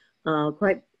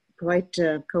 quite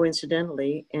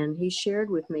coincidentally, and he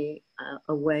shared with me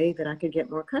a way that I could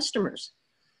get more customers.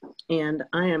 And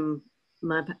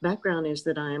my background is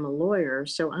that I am a lawyer,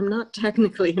 so I'm not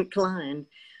technically inclined.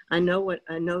 I know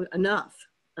enough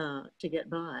to get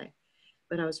by,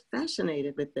 but I was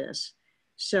fascinated with this.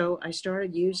 So I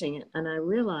started using it and I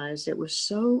realized it was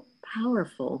so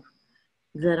powerful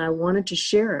that I wanted to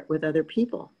share it with other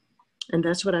people. And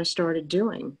that's what I started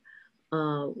doing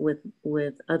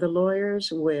with other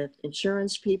lawyers, with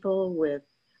insurance people, with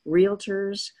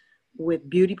realtors, with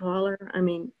beauty parlor. I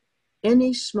mean,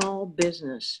 any small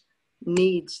business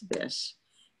needs this.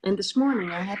 And this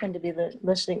morning I happened to be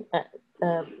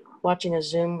watching a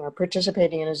Zoom or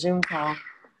participating in a Zoom call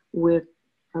with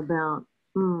about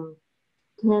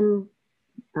 10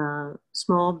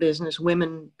 small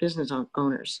women business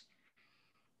owners.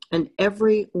 And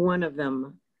every one of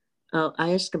them,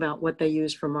 I asked about what they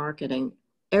use for marketing.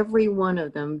 Every one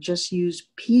of them just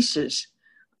used pieces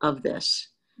of this.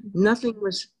 Nothing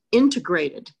was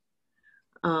integrated.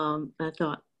 I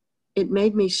thought, it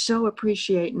made me so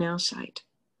appreciate NowSite.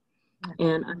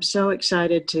 And I'm so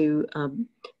excited to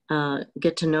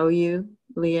get to know you,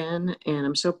 LeAnn, and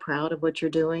I'm so proud of what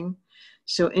you're doing.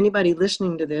 So anybody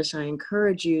listening to this, I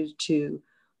encourage you to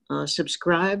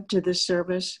subscribe to this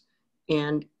service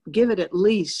and give it at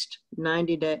least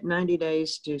 90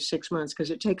 days to 6 months,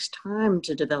 because it takes time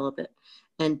to develop it.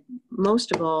 And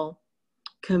most of all,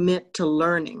 commit to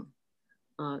learning,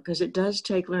 because it does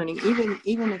take learning,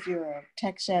 even if you're a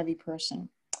tech savvy person.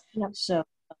 Yep. So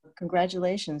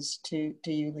congratulations to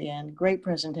you, LeAnn. Great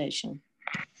presentation.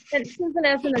 And Susan,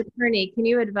 as an attorney, can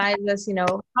you advise us,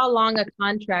 how long a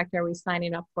contract are we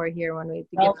signing up for here when we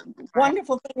begin? Well,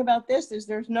 wonderful thing about this is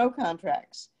there's no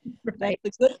contracts. Right.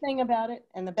 That's the good thing about it,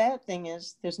 and the bad thing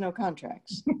is there's no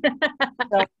contracts.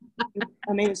 So,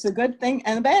 I mean, it's the good thing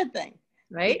and the bad thing.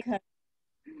 Right. Because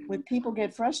when people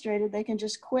get frustrated, they can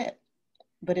just quit.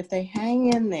 But if they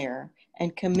hang in there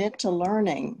and commit to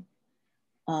learning,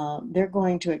 they're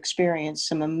going to experience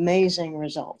some amazing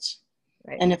results.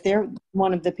 Right. And if they're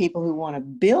one of the people who want to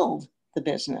build the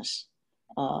business,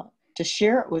 to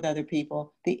share it with other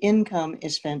people, the income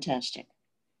is fantastic.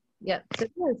 Yep,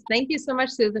 it is. Thank you so much,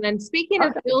 Susan. And speaking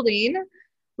of building,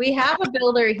 we have a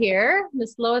builder here.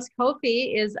 Miss Lois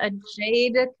Kofi is a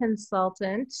Jade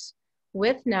consultant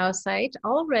with NowSite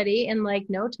already in like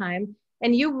no time.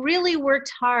 And you really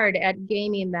worked hard at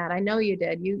gaining that. I know you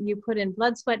did. You put in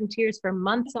blood, sweat, and tears for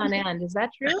months on end. Is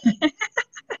that true?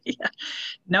 Yeah.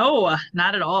 No,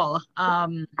 not at all.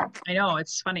 I know,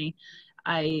 it's funny.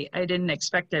 I didn't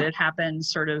expect it. It happened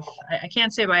sort of, I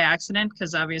can't say by accident,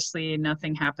 because obviously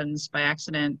nothing happens by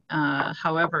accident.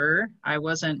 However, I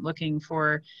wasn't looking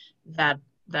for that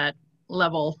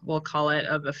level, we'll call it,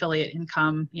 of affiliate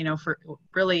income, for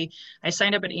really, I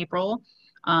signed up in April.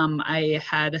 I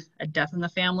had a death in the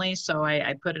family, so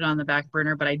I put it on the back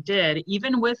burner, but I did,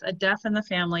 even with a death in the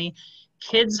family,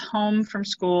 kids home from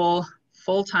school,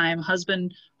 full-time,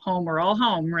 husband home, we're all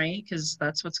home, right? Because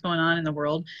that's what's going on in the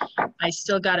world. I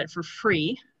still got it for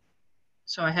free.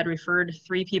 So I had referred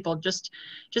 3 people just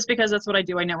because that's what I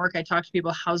do. I network, I talk to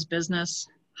people, how's business,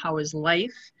 how is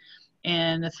life?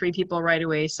 And the 3 people right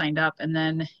away signed up. And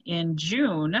then in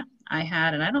June, I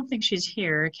had, and I don't think she's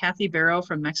here, Kathy Barrow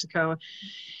from Mexico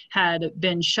had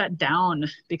been shut down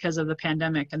because of the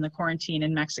pandemic and the quarantine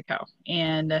in Mexico.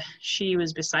 And she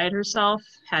was beside herself,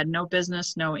 had no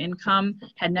business, no income,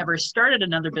 had never started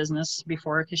another business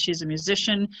before because she's a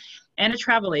musician and a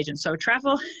travel agent. So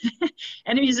travel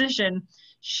and a musician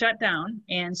shut down.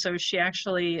 And so she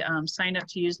actually signed up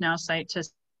to use NowSite to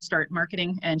start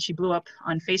marketing, and she blew up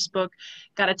on Facebook,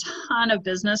 got a ton of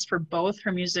business for both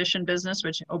her musician business,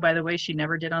 which, oh, by the way, she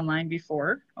never did online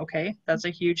before. Okay, that's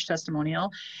a huge testimonial.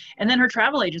 And then her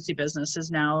travel agency business is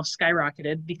now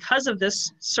skyrocketed because of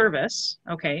this service.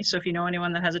 Okay, so if you know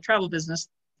anyone that has a travel business,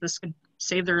 this could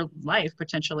save their life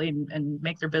potentially and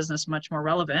make their business much more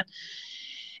relevant.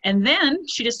 And then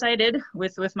she decided,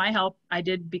 with my help, I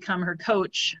did become her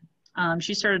coach.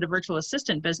 She started a virtual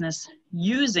assistant business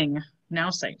using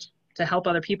NowSite to help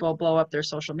other people blow up their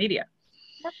social media.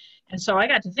 Yep. And so I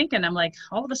got to thinking, I'm like,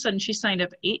 all of a sudden she signed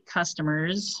up 8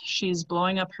 customers. She's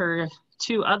blowing up her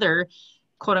 2 other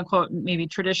quote unquote, maybe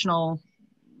traditional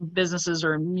businesses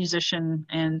or musician.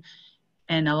 And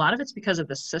a lot of it's because of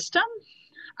the system.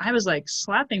 I was like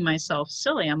slapping myself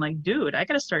silly. I'm like, dude, I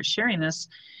got to start sharing this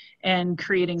and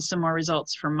creating some more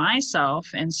results for myself.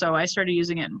 And so I started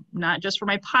using it not just for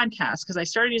my podcast, because I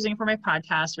started using it for my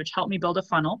podcast, which helped me build a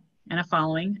funnel and a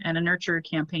following and a nurture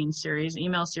campaign series,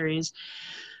 email series.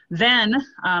 Then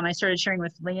I started sharing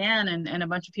with LeAnn and a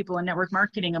bunch of people in network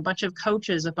marketing, a bunch of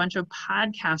coaches, a bunch of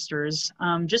podcasters,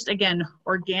 just again,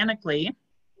 organically.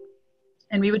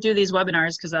 And we would do these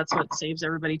webinars because that's what saves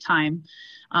everybody time.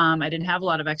 I didn't have a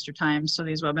lot of extra time. So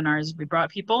these webinars, we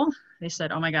brought people, they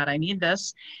said, oh my God, I need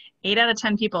this. 8 out of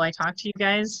 10 people I talk to you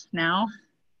guys now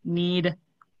need,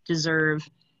 deserve,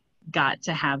 got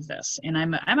to have this. And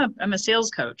I'm a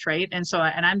sales coach, right? And so,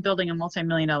 and I'm building a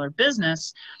multi-million-dollar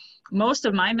business. Most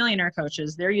of my millionaire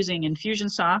coaches, they're using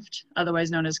Infusionsoft, otherwise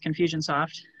known as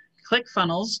Confusionsoft,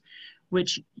 ClickFunnels,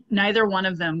 which neither one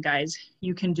of them, guys,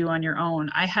 you can do on your own.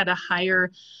 I had to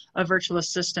hire a virtual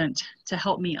assistant to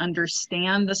help me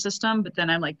understand the system, but then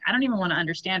I'm like, I don't even want to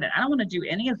understand it. I don't want to do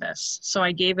any of this. So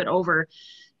I gave it over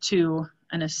to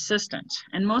an assistant,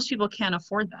 and most people can't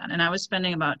afford that. And I was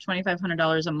spending about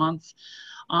 $2,500 a month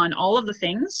on all of the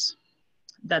things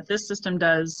that this system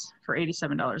does for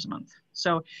 $87 a month.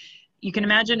 So you can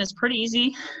imagine it's pretty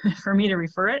easy for me to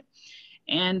refer it.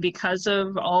 And because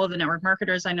of all of the network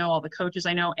marketers I know, all the coaches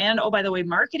I know, and oh, by the way,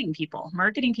 marketing people,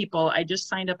 I just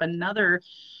signed up another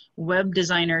web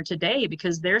designer today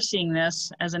because they're seeing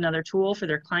this as another tool for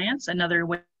their clients, another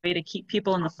way to keep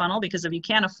people in the funnel. Because if you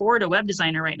can't afford a web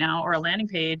designer right now or a landing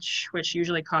page, which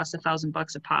usually costs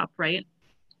 $1,000 a pop, right?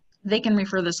 They can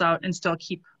refer this out and still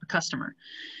keep a customer.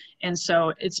 And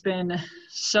so it's been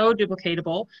so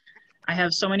duplicatable. I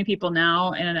have so many people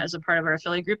now, and as a part of our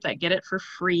affiliate group, that get it for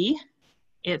free.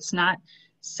 It's not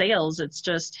sales. It's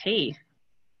just, hey,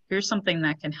 here's something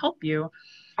that can help you.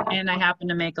 And I happen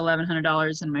to make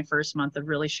 $1,100 in my first month of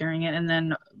really sharing it. And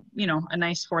then, you know, a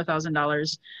nice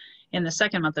 $4,000 in the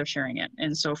second month of sharing it.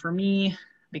 And so for me,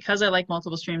 because I like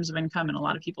multiple streams of income, and a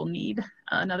lot of people need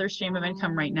another stream of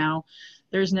income right now,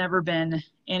 there's never been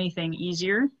anything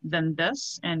easier than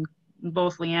this. And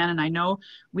both LeAnn and I know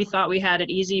we thought we had it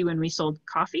easy when we sold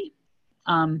coffee.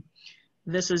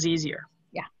 This is easier.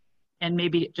 Yeah. And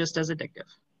maybe just as addictive.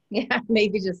 Yeah,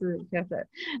 maybe just as addictive.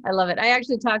 I love it. I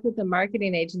actually talked with a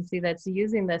marketing agency that's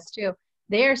using this too.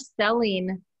 They're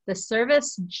selling the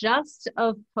service just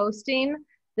of posting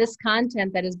this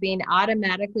content that is being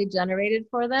automatically generated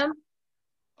for them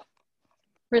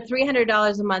for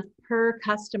 $300 a month per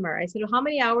customer. I said, well, how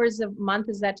many hours a month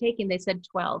is that taking? They said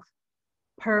 12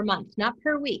 per month, not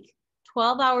per week,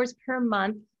 12 hours per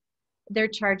month. They're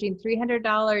charging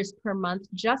 $300 per month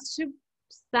just to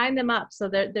sign them up. So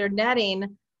they're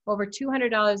netting over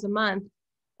 $200 a month.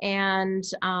 And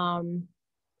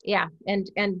yeah,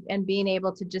 and being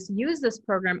able to just use this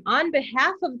program on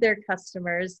behalf of their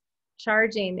customers,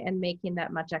 charging and making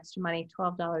that much extra money,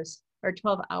 $12 or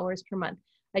 12 hours per month.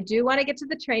 I do want to get to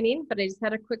the training, but I just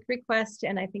had a quick request,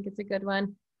 and I think it's a good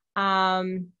one.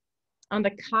 On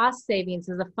the cost savings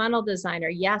as a funnel designer,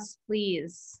 yes,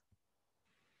 please.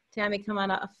 Tammy, come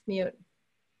on off mute.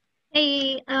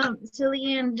 Hey, so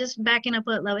Leanne, just backing up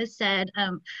what Lois said, I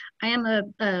am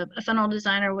a funnel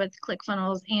designer with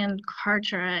ClickFunnels and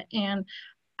Kartra, and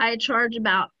I charge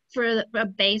about for a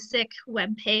basic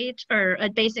web page or a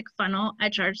basic funnel, I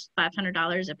charge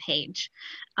 $500 a page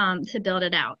to build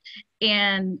it out.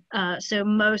 And so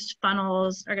most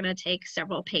funnels are going to take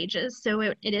several pages. So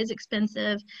it is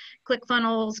expensive.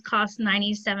 ClickFunnels cost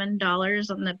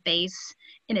 $97 on the base,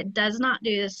 and it does not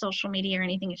do the social media or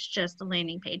anything. It's just a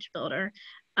landing page builder.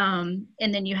 And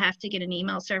then you have to get an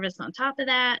email service on top of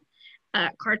that.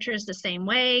 Kartra is the same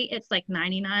way. It's like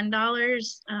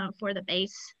 $99 for the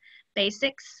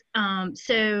basics.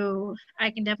 So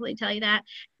I can definitely tell you that.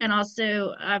 And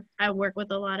also I work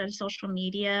with a lot of social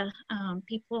media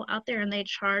people out there, and they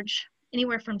charge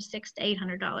anywhere from $600 to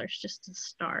 $800 just to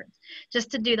start,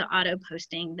 just to do the auto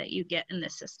posting that you get in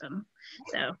this system.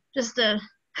 So just a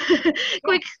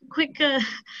quick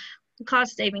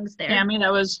cost savings there. Tammy,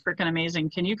 that was freaking amazing.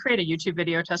 Can you create a YouTube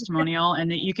video testimonial,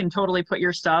 and that you can totally put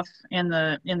your stuff in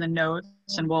the notes,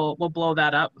 and we'll blow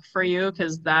that up for you,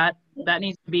 because that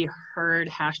needs to be heard.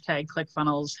 Hashtag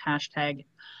ClickFunnels, hashtag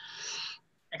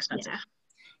expensive.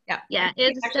 Yeah,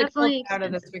 it's definitely out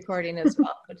of this recording as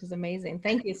well, which is amazing.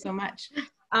 Thank you so much.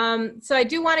 So I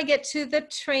do want to get to the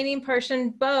training portion.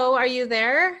 Bo, are you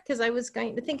there? Because I'm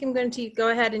going to go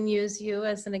ahead and use you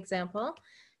as an example,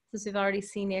 since we've already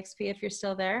seen EXP, if you're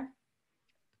still there.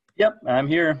 Yep, I'm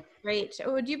here. Great.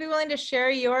 Would you be willing to share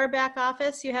your back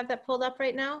office? You have that pulled up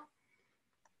right now?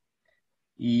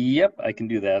 Yep, I can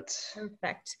do that.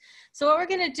 Perfect. So what we're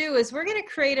going to do is we're going to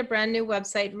create a brand new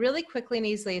website really quickly and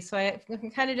easily. So I'm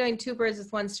kind of doing two birds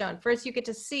with one stone. First, you get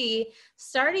to see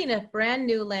starting a brand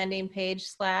new landing page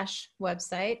 /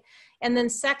 website. And then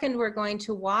second, we're going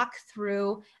to walk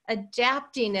through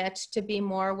adapting it to be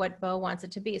more what Bo wants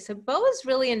it to be. So Bo is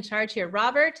really in charge here.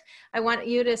 Robert, I want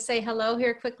you to say hello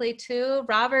here quickly too.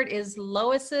 Robert is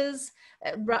Lois's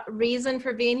reason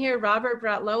for being here. Robert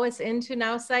brought Lois into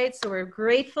NowSite, so we're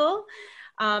grateful.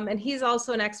 And he's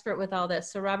also an expert with all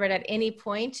this. So Robert, at any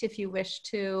point, if you wish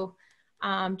to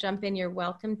jump in, you're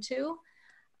welcome to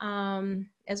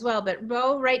as well. But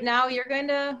Bo, right now, you're going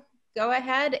to go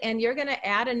ahead and you're going to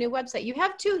add a new website. You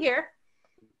have two here.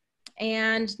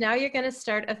 And now you're going to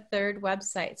start a third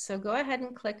website. So go ahead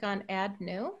and click on Add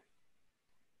New.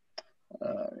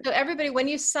 So everybody, when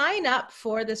you sign up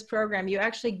for this program, you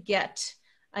actually get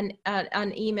an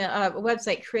email, a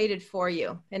website created for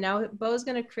you. And now Bo's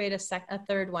going to create a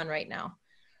third one right now.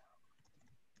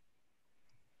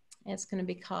 And it's going to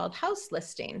be called House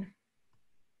Listing.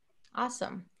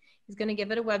 Awesome. He's going to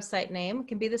give it a website name. It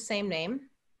can be the same name.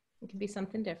 It can be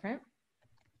something different.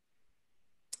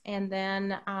 And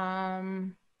then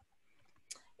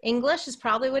English is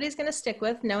probably what he's going to stick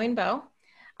with, knowing Bo.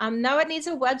 Now it needs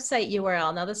a website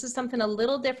URL. Now this is something a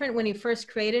little different. When you first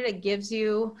create it, it gives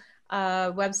you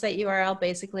a website URL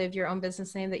basically of your own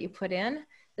business name that you put in.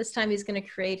 This time he's going to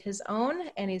create his own,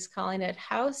 and he's calling it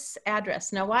house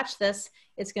address. Now watch this.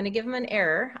 It's going to give him an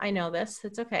error. I know this.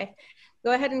 It's okay.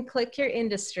 Go ahead and click your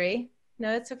industry.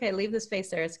 No, it's okay. Leave the space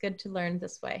there. It's good to learn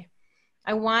this way.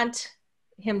 I want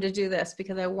him to do this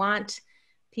because I want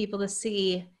people to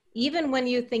see, even when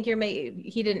you think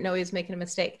he didn't know he was making a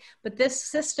mistake, but this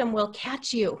system will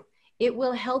catch you. It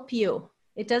will help you.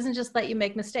 It doesn't just let you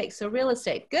make mistakes. So real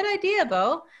estate, good idea,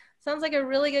 Bo. Sounds like a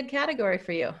really good category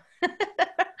for you.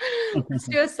 Let's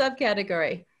do a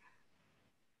subcategory.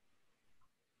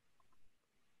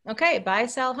 Okay, buy,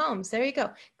 sell homes. There you go.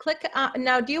 Click.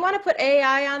 Now, do you want to put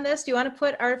AI on this? Do you want to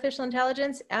put artificial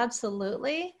intelligence?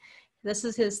 Absolutely. This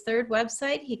is his third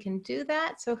website. He can do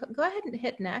that. So go ahead and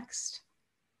hit next.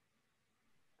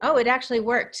 Oh, it actually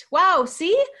worked. Wow,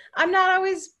 see? I'm not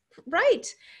always right.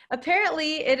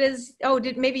 Apparently it is,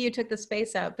 maybe you took the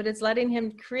space out, but it's letting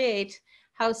him create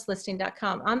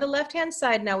houselisting.com. On the left-hand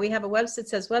side now, we have a website that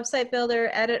says website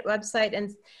builder, edit website, and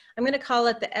I'm going to call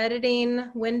it the editing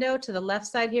window to the left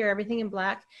side here, everything in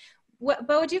black.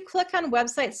 Bo, would you click on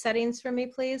website settings for me,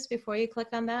 please, before you click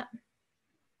on that?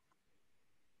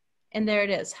 And there it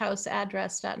is,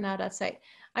 houseaddress.now.site.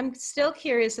 I'm still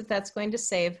curious if that's going to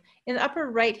save. In the upper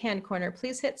right-hand corner,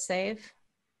 please hit save.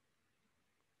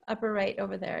 Upper right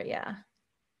over there, yeah.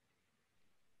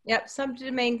 Yep,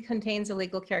 subdomain contains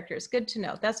illegal characters. Good to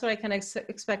know. That's what I kind of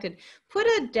expected. Put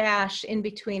a dash in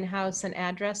between house and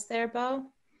address there, Bo.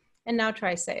 And now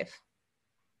try save.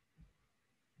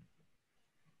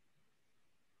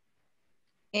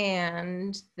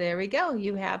 And there we go.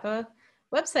 You have a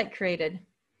website created.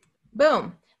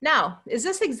 Boom. Now, is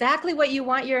this exactly what you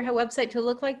want your website to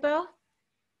look like, Bo?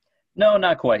 No,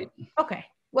 not quite. Okay.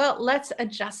 Well, let's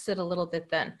adjust it a little bit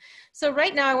then. So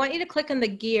right now I want you to click on the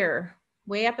gear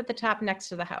way up at the top next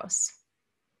to the house.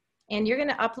 And you're going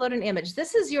to upload an image.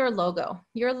 This is your logo.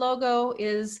 Your logo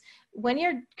is, when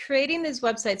you're creating these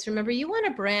websites, remember, you want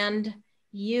to brand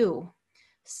you.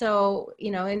 So,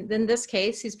 you know, in this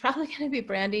case, he's probably going to be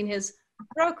branding his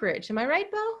brokerage. Am I right,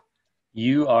 Bo?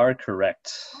 You are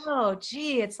correct. Oh,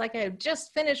 gee, it's like I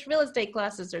just finished real estate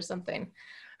classes or something.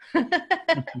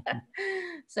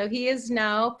 So he is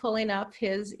now pulling up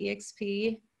his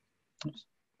EXP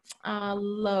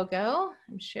logo.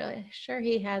 I'm sure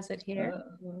he has it here.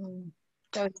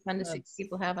 It's always fun to see what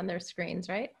people have on their screens,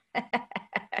 right?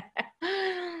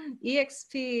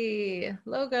 EXP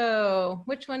logo.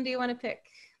 Which one do you want to pick?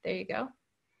 There you go.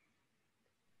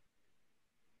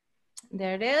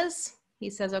 There it is. He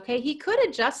says, okay, he could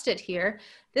adjust it here.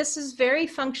 This is very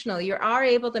functional. You are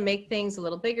able to make things a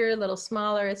little bigger, a little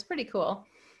smaller. It's pretty cool.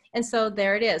 And so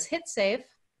there it is. Hit save.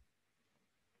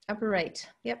 Upper right.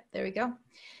 Yep, there we go.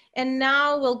 And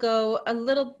now we'll go a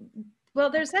little,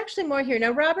 well, there's actually more here.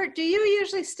 Now, Robert, do you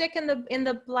usually stick in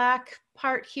the black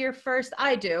part here first?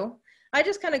 I do. I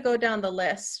just kind of go down the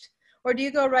list. Or do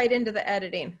you go right into the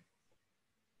editing?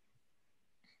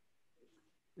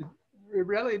 It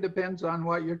really depends on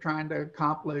what you're trying to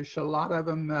accomplish. A lot of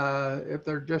them, if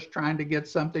they're just trying to get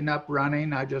something up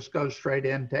running, I just go straight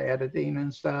into editing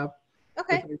and stuff.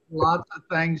 Okay. But there's lots of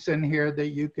things in here that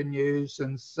you can use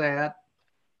and set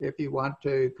if you want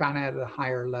to kind of at a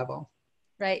higher level.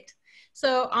 Right.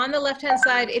 So on the left-hand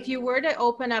side, if you were to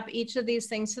open up each of these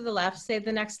things to the left, say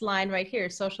the next line right here,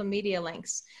 social media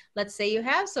links. Let's say you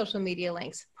have social media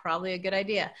links, probably a good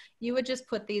idea. You would just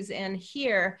put these in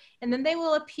here, and then they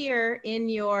will appear in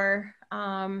your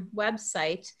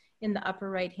website in the upper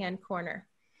right-hand corner.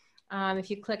 If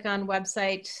you click on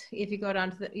website, if you go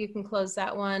down to you can close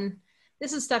that one.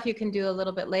 This is stuff you can do a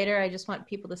little bit later. I just want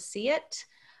people to see it.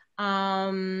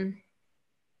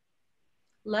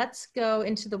 Let's go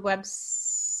into the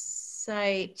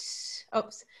website.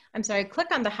 Oops, I'm sorry, click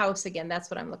on the house again.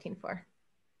 That's what I'm looking for.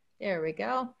 There we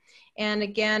go. And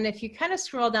again, if you kind of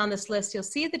scroll down this list, you'll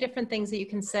see the different things that you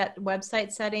can set,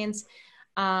 website settings,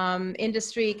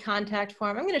 industry, contact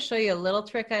form. I'm going to show you a little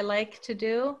trick I like to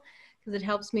do because it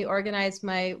helps me organize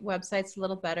my websites a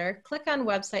little better. Click on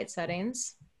website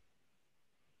settings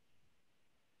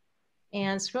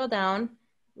and scroll down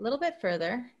a little bit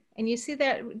further. And you see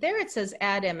that there it says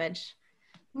add image.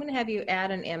 I'm going to have you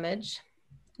add an image.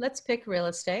 Let's pick real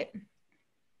estate.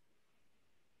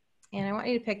 And I want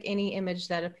you to pick any image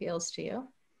that appeals to you.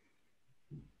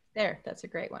 There, that's a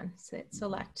great one.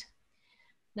 Select.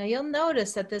 Now you'll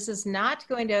notice that this is not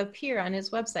going to appear on his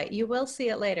website. You will see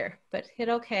it later, but hit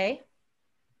OK.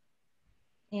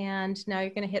 And now you're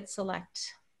going to hit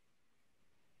select.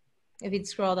 If he'd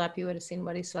scrolled up, you would have seen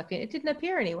what he's selecting. It didn't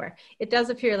appear anywhere. It does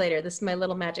appear later. This is my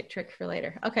little magic trick for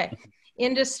later. Okay,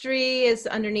 industry is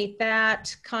underneath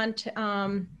that. Contact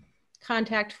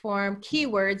form.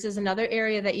 Keywords is another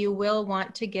area that you will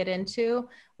want to get into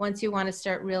once you want to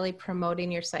start really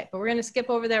promoting your site. But we're going to skip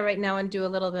over there right now and do a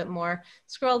little bit more.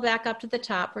 Scroll back up to the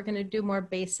top. We're going to do more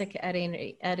basic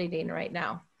editing right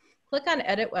now. Click on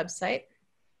edit website.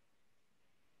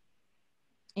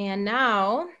 And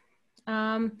now,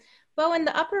 Bo, in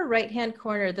the upper right-hand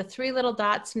corner, the three little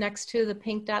dots next to the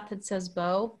pink dot that says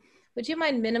Bo, would you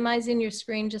mind minimizing your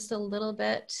screen just a little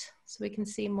bit so we can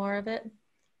see more of it?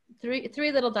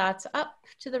 Three little dots up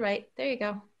to the right. There you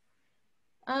go.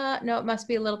 No, it must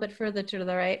be a little bit further to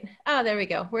the right. Oh, there we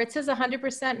go. Where it says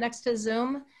 100% next to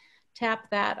zoom, tap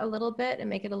that a little bit and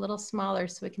make it a little smaller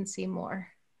so we can see more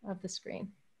of the screen.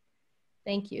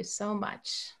 Thank you so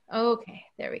much. Okay,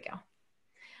 there we go.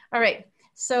 All right.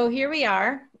 So here we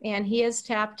are, and he has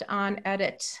tapped on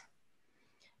edit.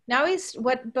 Now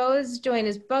what Bo is doing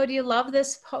is, Bo, do you love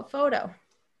this photo?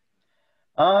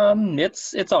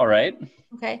 It's all right.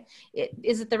 Okay.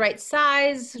 Is it the right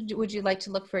size? Would you like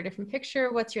to look for a different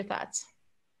picture? What's your thoughts?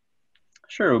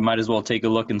 Sure, we might as well take a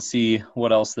look and see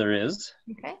what else there is.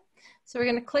 Okay. So we're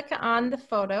going to click on the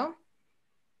photo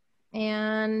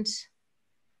and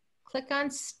click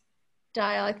on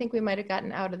style. I think we might have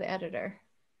gotten out of the editor.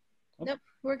 Nope,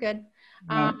 we're good.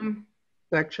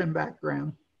 Section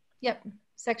background. Yep,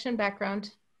 section background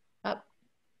up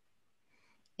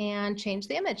and change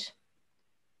the image.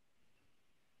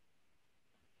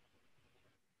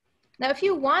 Now, if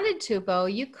you wanted to, Bo,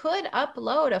 you could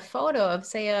upload a photo of,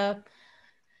 say,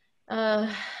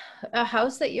 a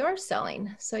house that you're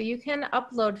selling. So you can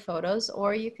upload photos,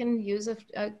 or you can use a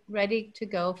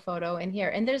ready-to-go photo in here.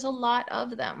 And there's a lot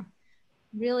of them,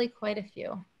 really quite a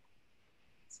few.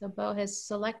 So Bo has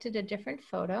selected a different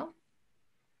photo.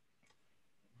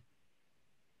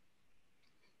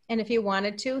 And if he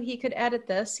wanted to, he could edit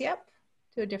this. Yep.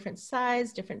 to a different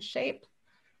size, different shape.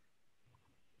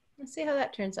 Let's see how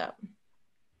that turns out.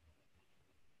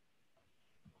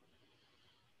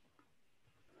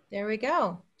 There we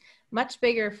go. Much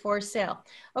bigger for sale.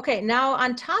 Okay, now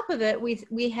on top of it,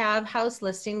 we have house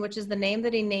listing, which is the name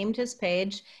that he named his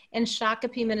page, in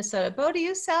𝐍𝐸𝐵, Minnesota. Bo, do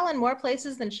you sell in more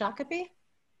places than 𝐍𝐸𝐵?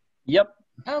 Yep.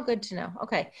 Oh, good to know.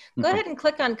 Okay, go ahead and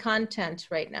click on content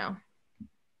right now.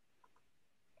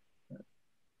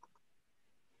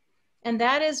 And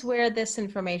that is where this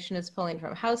information is pulling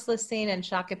from, house listing in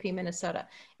𝐍𝐸𝐵, Minnesota.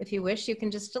 If you wish, you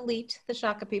can just delete the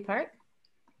𝐍𝐸𝐵 part,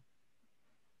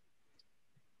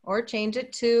 or change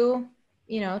it to,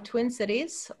 you know, Twin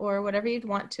Cities or whatever you'd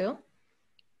want to.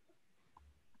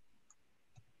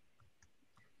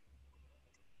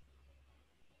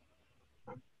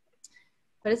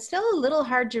 But it's still a little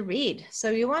hard to read. So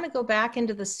you want to go back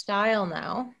into the style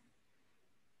now.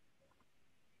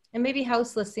 And maybe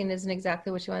house listing isn't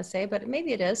exactly what you want to say, but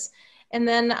maybe it is. And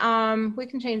then we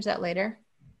can change that later.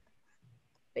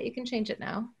 But you can change it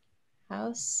now.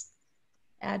 House,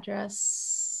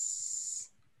 address.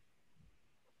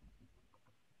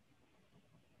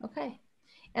 Okay.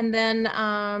 And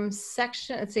then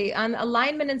section, let's see, on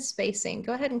alignment and spacing.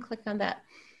 Go ahead and click on that.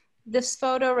 This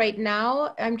photo right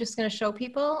now, I'm just going to show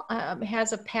people,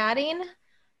 has a padding.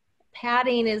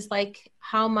 Padding is like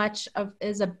how much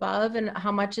is above and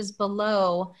how much is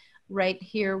below right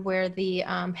here where the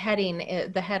heading,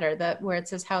 the header, where it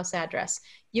says house address.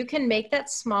 You can make that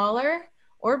smaller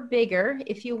or bigger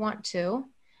if you want to.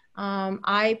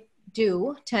 I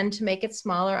do tend to make it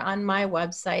smaller on my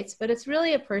websites, but it's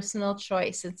really a personal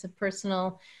choice. It's a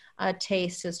personal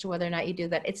taste as to whether or not you do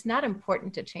that. It's not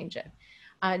important to change it.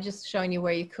 Just showing you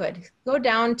where you could. Go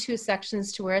down 2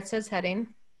 sections to where it says heading.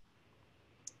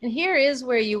 And here is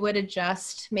where you would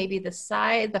adjust maybe the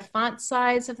size, the font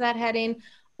size of that heading,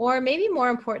 or maybe more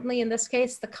importantly in this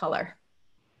case, the color.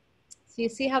 So you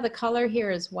see how the color here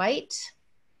is white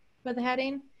for the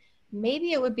heading?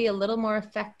 Maybe it would be a little more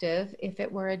effective if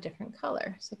it were a different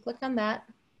color. So click on that.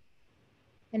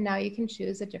 And now you can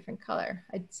choose a different color.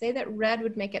 I'd say that red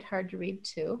would make it hard to read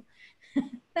too.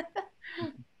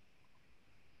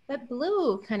 That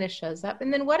blue kind of shows up.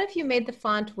 And then what if you made the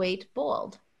font weight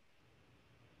bold?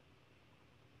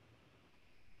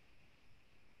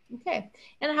 Okay,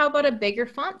 and how about a bigger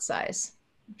font size?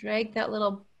 Drag that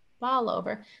little ball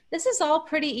over. This is all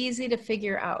pretty easy to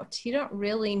figure out. You don't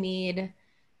really need,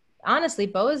 honestly,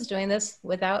 Bo is doing this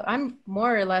without, I'm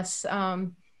more or less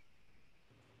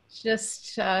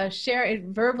just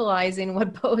sharing, verbalizing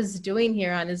what Bo is doing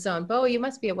here on his own. Bo, you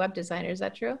must be a web designer, is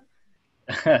that true?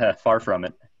 Far from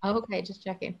it. Okay, just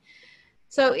checking.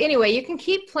 So anyway, you can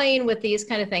keep playing with these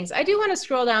kind of things. I do want to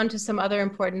scroll down to some other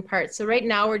important parts. So right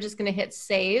now we're just going to hit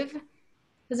save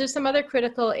because there's some other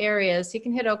critical areas. You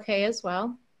can hit OK as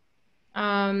well.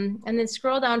 And then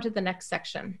scroll down to the next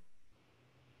section.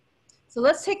 So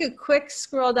let's take a quick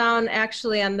scroll down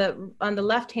actually on the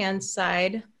left-hand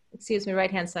side, excuse me,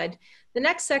 right-hand side. The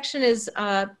next section is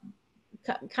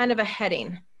kind of a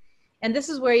heading. And this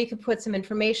is where you could put some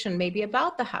information maybe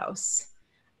about the house.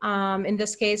 In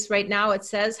this case, right now it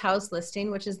says house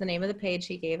listing, which is the name of the page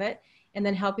he gave it, and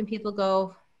then helping people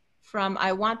go from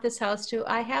I want this house to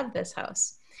I have this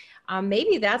house.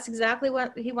 Maybe that's exactly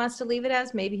what he wants to leave it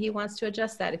as. Maybe he wants to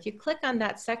adjust that. If you click on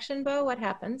that section, Bo, what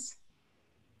happens?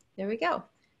 There we go.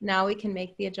 Now we can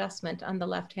make the adjustment on the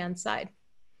left-hand side.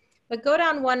 But go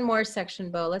down one more section,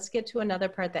 Bo. Let's get to another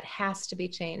part that has to be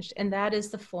changed, and that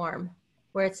is the form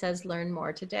where it says learn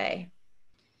more today.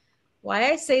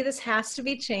 Why I say this has to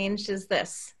be changed is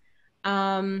this.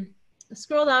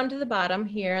 Scroll down to the bottom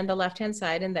here on the left-hand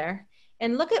side in there,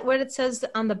 and look at what it says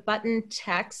on the button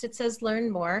text. It says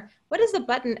learn more. What does the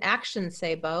button action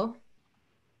say, Bo?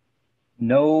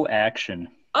 No action.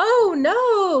 Oh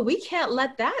no, we can't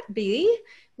let that be.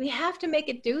 We have to make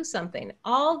it do something.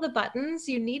 All the buttons,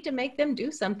 you need to make them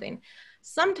do something.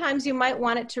 Sometimes you might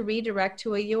want it to redirect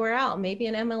to a URL, maybe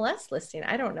an MLS listing.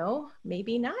 I don't know,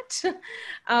 maybe not.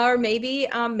 Or maybe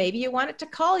you want it to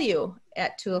call you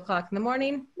at 2 o'clock in the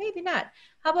morning, maybe not.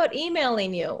 How about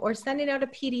emailing you or sending out a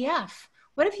PDF?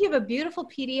 What if you have a beautiful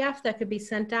PDF that could be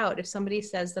sent out if somebody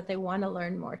says that they want to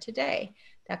learn more today?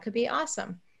 That could be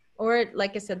awesome. Or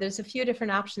like I said, there's a few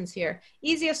different options here.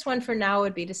 Easiest one for now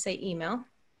would be to say email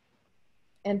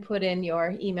and put in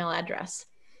your email address.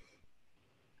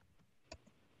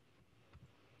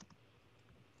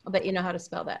 I'll bet you know how to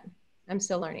spell that. I'm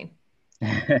still learning.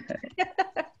 All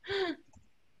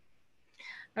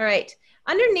right.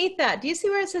 Underneath that, do you see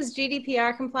where it says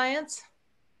GDPR compliance?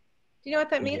 Do you know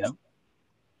what that means? Yeah.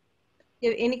 You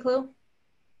have any clue?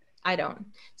 I don't.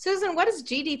 Susan, what does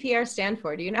GDPR stand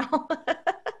for? Do you know?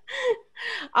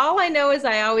 All I know is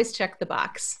I always check the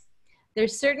box.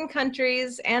 There's certain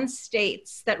countries and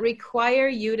states that require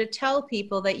you to tell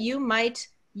people that you might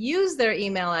use their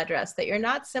email address, that you're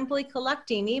not simply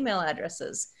collecting email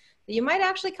addresses, that you might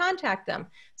actually contact them.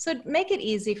 So make it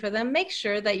easy for them. Make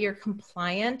sure that you're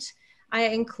compliant. I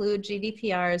include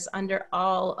GDPRs under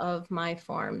all of my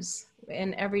forms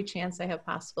in every chance I have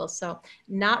possible. So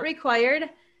not required.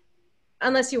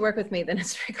 Unless you work with me, then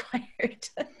it's required.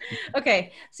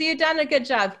 Okay, so you've done a good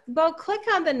job. Bo, click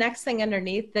on the next thing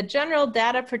underneath, the General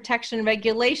Data Protection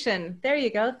Regulation. There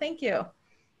you go, thank you.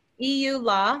 EU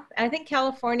law. I think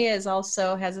California is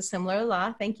also has a similar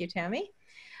law. Thank you, Tammy.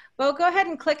 Bo, go ahead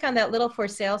and click on that little for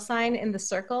sale sign in the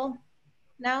circle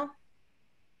now.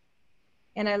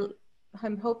 And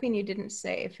I'm hoping you didn't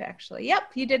save, actually.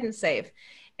 Yep, you didn't save.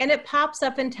 And it pops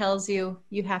up and tells you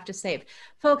you have to save.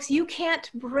 Folks, you can't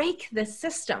break this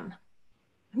system.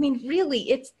 I mean,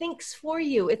 really, it thinks for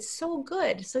you. It's so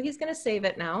good. So he's going to save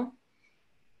it now.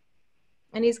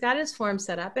 And he's got his form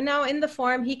set up. And now in the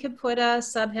form, he could put a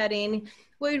subheading.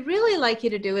 What we'd really like you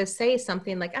to do is say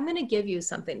something like, I'm going to give you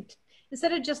something.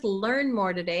 Instead of just learn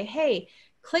more today, hey,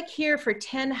 click here for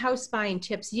 10 house buying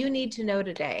tips you need to know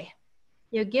today.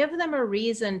 You give them a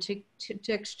reason to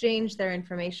exchange their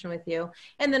information with you.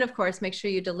 And then of course, make sure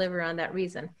you deliver on that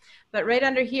reason. But right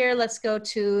under here, let's go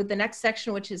to the next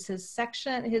section, which is his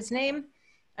section, his name.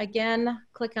 Again,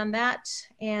 click on that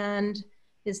and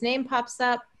his name pops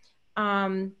up.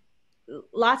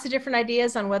 Lots of different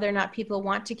ideas on whether or not people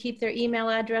want to keep their email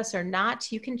address or not.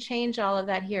 You can change all of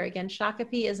that here. Again,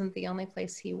 Shakopee isn't the only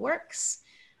place he works,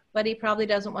 but he probably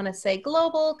doesn't want to say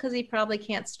global because he probably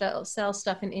can't sell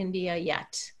stuff in India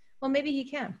yet. Well, maybe he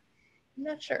can. I'm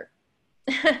not sure.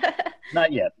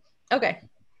 Not yet. Okay.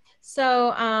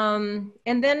 So,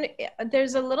 and then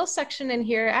there's a little section in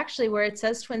here actually where it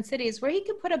says Twin Cities where he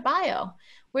could put a bio,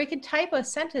 where he could type a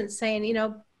sentence saying, you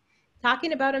know,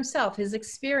 talking about himself, his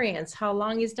experience, how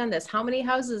long he's done this, how many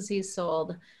houses he's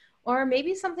sold, or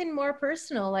maybe something more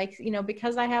personal, like, you know,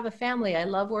 because I have a family, I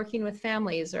love working with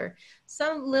families, or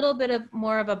some little bit of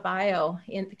more of a bio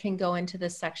can go into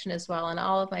this section as well. On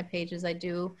all of my pages, I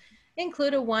do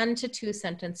include a 1 to 2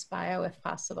 sentence bio if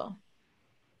possible.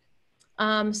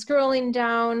 Scrolling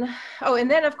down. Oh, and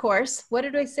then of course, what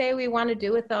did we say we want to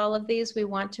do with all of these? We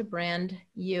want to brand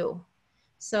you.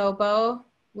 So Bo,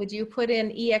 would you put in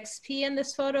EXP in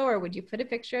this photo, or would you put a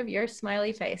picture of your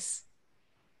smiley face?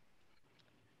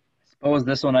 Suppose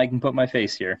this one I can put my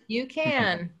face here. You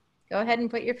can. Go ahead and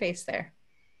put your face there.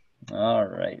 All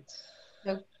right.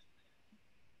 So,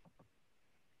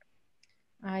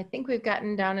 I think we've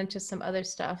gotten down into some other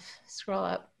stuff. Scroll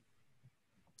up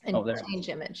and change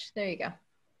image. There you go.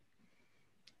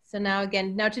 So now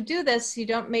again, now to do this, you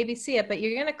don't maybe see it, but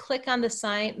you're going to click on the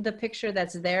sign, the picture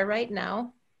that's there right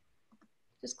now.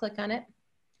 Just click on it.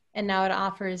 And now it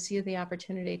offers you the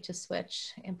opportunity to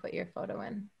switch and put your photo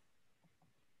in.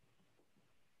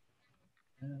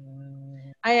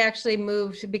 I actually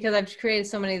moved, because I've created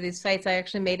so many of these sites, I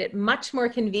actually made it much more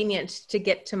convenient to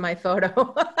get to my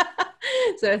photo.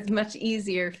 So it's much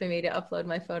easier for me to upload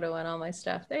my photo on all my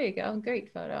stuff. There you go,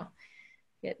 great photo.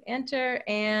 Hit enter,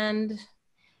 and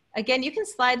again, you can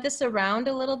slide this around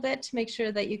a little bit to make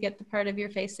sure that you get the part of your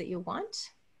face that you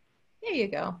want. There you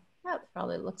go. That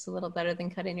probably looks a little better than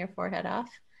cutting your forehead off.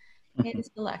 And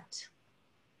select.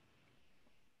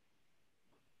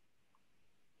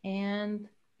 And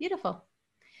beautiful.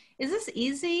 Is this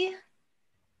easy?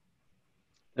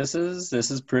 This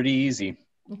is pretty easy.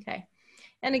 Okay.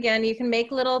 And again, you can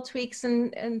make little tweaks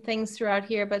and things throughout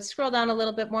here, but scroll down a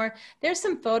little bit more. There's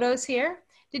some photos here.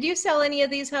 Did you sell any of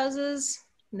these houses?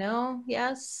 No?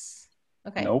 Yes?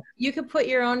 Okay. Nope. You could put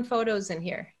your own photos in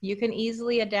here. You can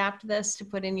easily adapt this to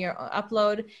put in your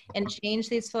upload and change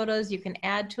these photos. You can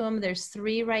add to them. There's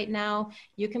 3 right now.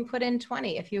 You can put in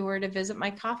 20. If you were to visit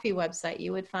my coffee website,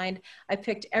 you would find I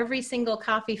picked every single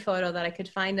coffee photo that I could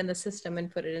find in the system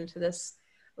and put it into this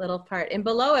little part. And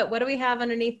below it, what do we have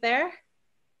underneath there?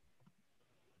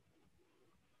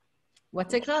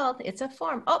 What's it called? It's a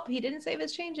form. Oh, he didn't save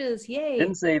his changes. Yay.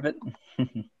 Didn't save it.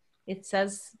 It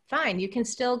says, fine, you can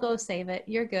still go save it.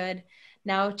 You're good.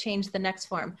 Now change the next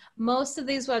form. Most of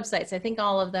these websites, I think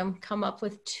all of them, come up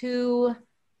with 2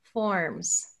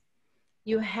 forms.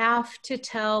 You have to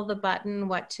tell the button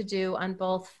what to do on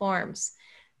both forms.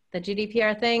 The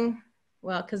GDPR thing,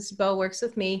 well, because Bo works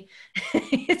with me,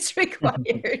 it's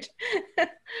required.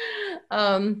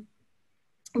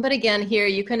 But again, here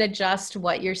you can adjust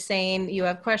what you're saying. You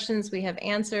have questions, we have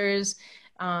answers.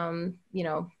 You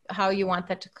know, how you want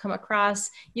that to come across.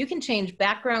 You can change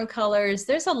background colors.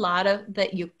 There's a lot of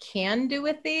that you can do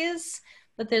with these,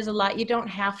 but there's a lot you don't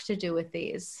have to do with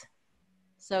these.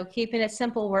 So keeping it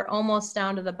simple, we're almost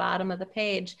down to the bottom of the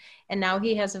page. And now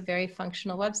he has a very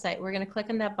functional website. We're going to click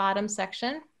on that bottom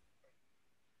section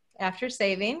after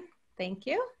saving. Thank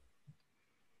you.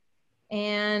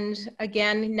 And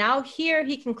again, now here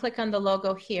he can click on the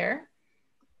logo here.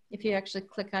 If you actually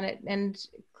click on it and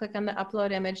click on the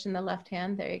upload image in the left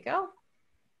hand, there you go.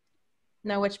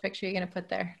 Now which picture are you going to put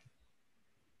there?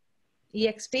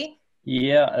 EXP?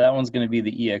 Yeah, that one's going to be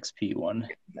the EXP one.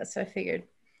 That's what I figured.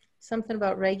 Something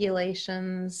about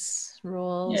regulations,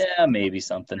 rules. Yeah, maybe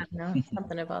something. I don't know,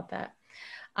 something about that.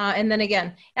 And then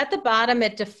again, at the bottom,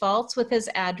 it defaults with his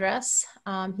address.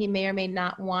 He may or may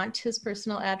not want his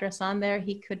personal address on there.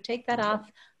 He could take that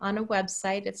off on a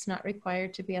website. It's not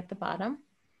required to be at the bottom.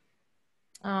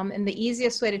 And the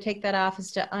easiest way to take that off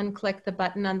is to unclick the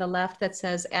button on the left that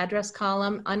says address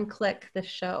column, unclick the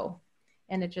show,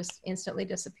 and it just instantly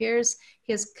disappears.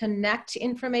 His connect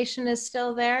information is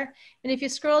still there. And if you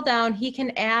scroll down, he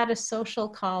can add a social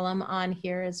column on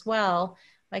here as well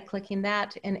by clicking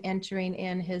that and entering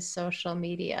in his social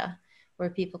media where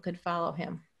people could follow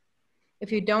him.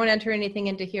 If you don't enter anything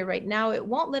into here right now, it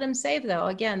won't let him save though.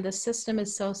 Again, the system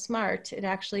is so smart, it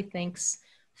actually thinks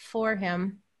for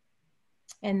him.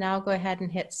 And now go ahead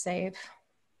and hit save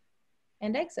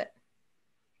and exit.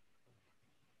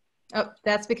 Oh,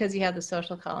 that's because you have the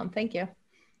social column. Thank you.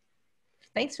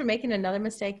 Thanks for making another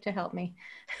mistake to help me.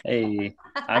 Hey,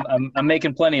 I'm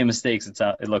making plenty of mistakes.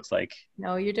 It looks like.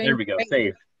 No, you're doing. There we go. Great.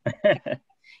 Save.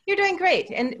 You're doing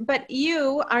great. But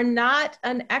you are not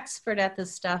an expert at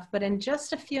this stuff, but in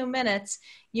just a few minutes,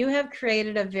 you have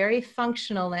created a very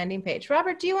functional landing page.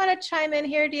 Robert, do you want to chime in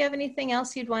here? Do you have anything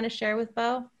else you'd want to share with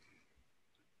Bo?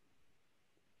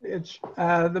 It's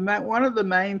one of the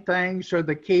main things are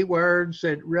the keywords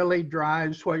that really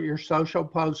drives what your social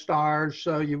posts are.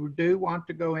 So you do want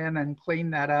to go in and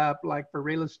clean that up. Like for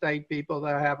real estate people,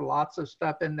 they have lots of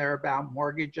stuff in there about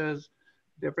mortgages,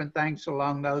 different things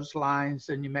along those lines,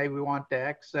 and you maybe want to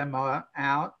X them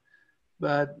out.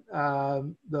 But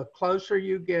the closer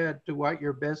you get to what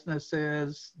your business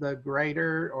is, the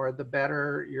greater or the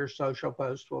better your social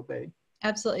post will be.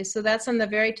 Absolutely. So that's on the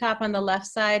very top on the left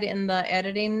side in the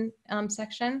editing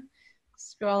section.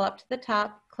 Scroll up to the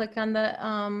top, click on the,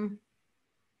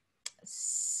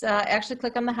 actually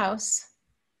click on the house.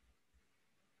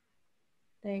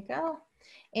 There you go.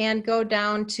 And go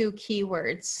down to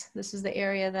keywords. This is the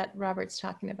area that Robert's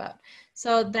talking about.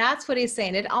 So that's what he's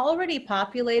saying. It already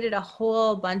populated a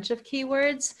whole bunch of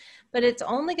keywords, but it's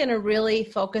only going to really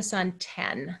focus on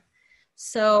 10.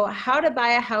 So how to buy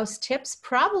a house tips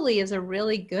probably is a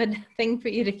really good thing for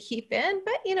you to keep in,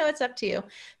 but you know, it's up to you.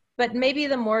 But maybe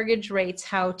the mortgage rates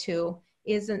how to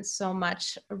isn't so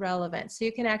much relevant. So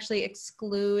you can actually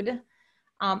exclude,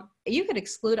 you could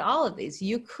exclude all of these.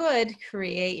 You could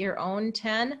create your own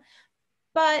 10,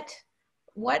 but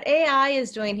what AI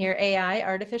is doing here, AI,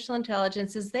 artificial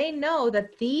intelligence, is they know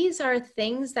that these are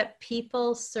things that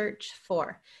people search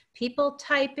for. People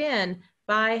type in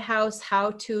buy house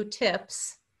how-to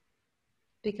tips,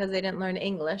 because they didn't learn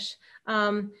English,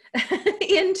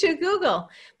 into Google.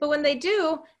 But when they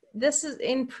do, this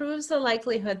improves the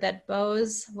likelihood that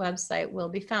Bo's website will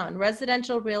be found.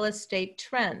 Residential real estate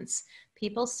trends.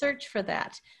 People search for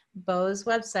that. Bo's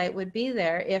website would be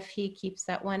there if he keeps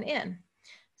that one in.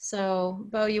 So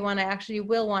Bo, you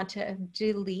will want to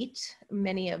delete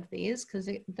many of these because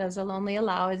it does only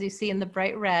allow, as you see in the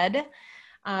bright red,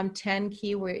 10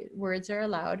 keywords are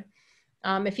allowed.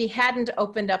 If he hadn't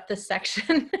opened up this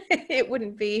section, it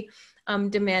wouldn't be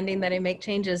demanding that he make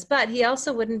changes, but he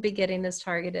also wouldn't be getting as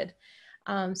targeted.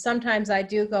 Sometimes I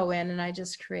do go in and I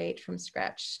just create from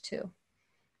scratch too.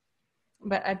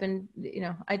 But I've been,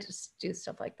 I just do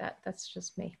stuff like that. That's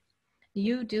just me.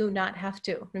 You do not have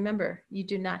to. Remember, you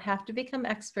do not have to become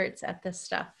experts at this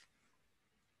stuff.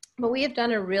 But we have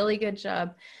done a really good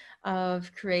job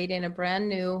of creating a brand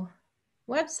new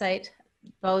website,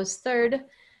 Bo's third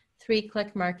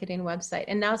 3-click marketing website.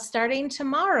 And now starting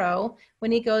tomorrow,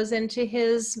 when he goes into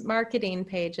his marketing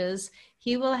pages,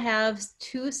 he will have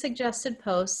 2 suggested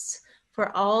posts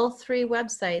for all 3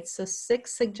 websites. So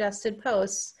 6 suggested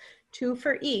posts, 2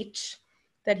 for each,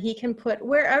 that he can put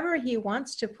wherever he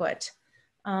wants to put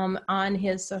on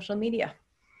his social media.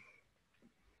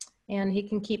 And he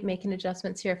can keep making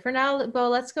adjustments here. For now, Bo,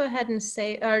 let's go ahead and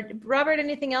say, Robert,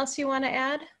 anything else you want to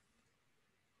add?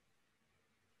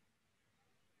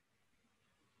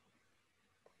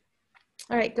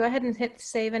 All right, go ahead and hit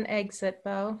save and exit,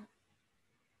 Bo.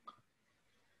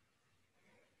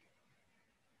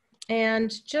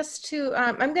 And just to,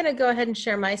 I'm going to go ahead and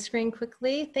share my screen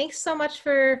quickly. Thanks so much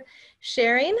for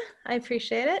sharing. I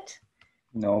appreciate it.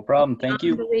 No problem. Thank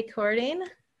you. The recording.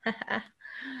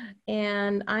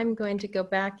 And I'm going to go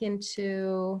back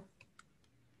into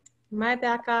my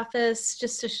back office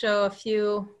just to show a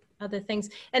few other things.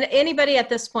 And anybody at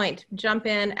this point, jump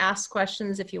in, ask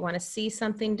questions if you want to see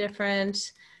something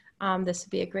different. This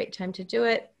would be a great time to do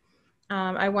it.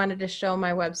 I wanted to show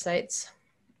my websites.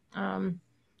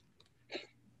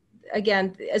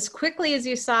 Again, as quickly as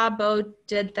you saw Bo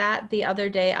did that, the other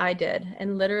day I did.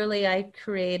 And literally I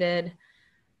created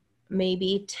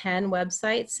maybe 10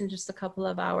 websites in just a couple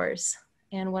of hours.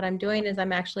 And what I'm doing is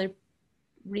I'm actually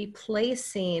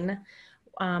replacing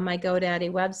my GoDaddy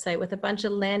website with a bunch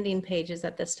of landing pages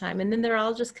at this time. And then they're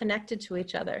all just connected to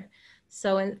each other.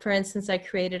 So for instance, I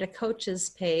created a coaches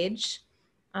page.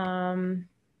 And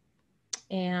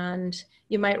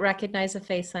you might recognize a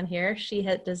face on here. She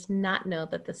does not know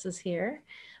that this is here.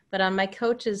 But on my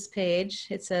coaches page,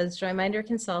 it says Joyminder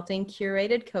Consulting,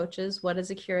 curated coaches. What is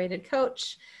a curated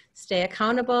coach? Stay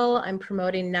accountable. I'm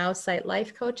promoting NowSite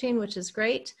life coaching, which is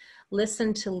great.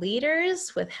 Listen to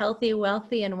leaders with Healthy,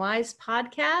 Wealthy, and Wise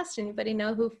podcast. Anybody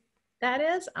know who that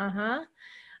is?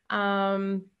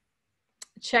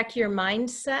 Check your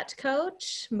mindset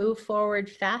coach, move forward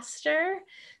faster.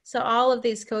 So all of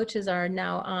these coaches are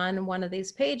now on one of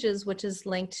these pages, which is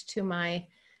linked to my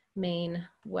main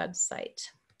website,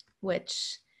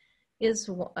 which is,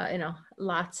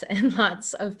 lots and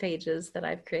lots of pages that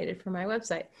I've created for my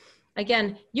website.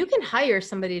 Again, you can hire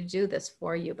somebody to do this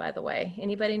for you, by the way.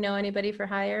 Anybody know anybody for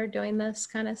hire doing this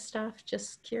kind of stuff?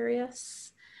 Just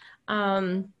curious.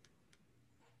 If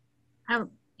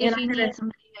you need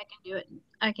somebody, I can do it.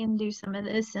 I can do some of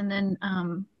this, and then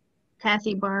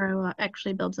Kathy Barrow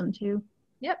actually builds them too.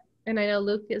 Yep, and I know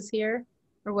Luke is here,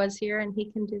 or was here, and he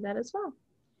can do that as well.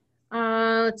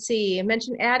 Let's see, I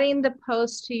mentioned adding the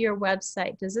post to your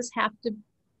website. Does this have to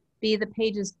be the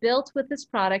pages built with this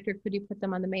product, or could you put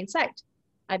them on the main site?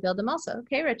 I build them also.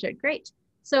 Okay, Richard, great.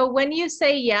 So when you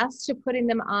say yes to putting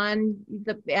them on,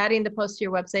 adding the post to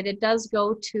your website, it does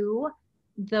go to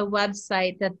the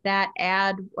website that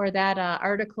ad or that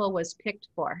article was picked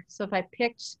for. So if I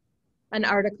picked an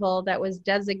article that was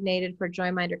designated for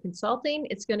Joyminder Consulting,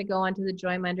 it's going to go onto the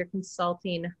Joyminder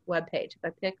Consulting webpage. If I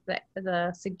pick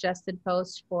the suggested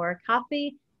post for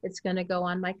coffee, it's going to go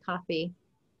on my coffee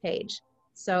page.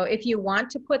 So if you want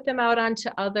to put them out onto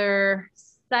other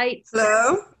sites,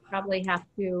 you probably have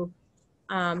to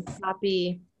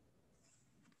copy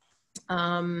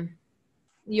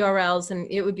URLs, and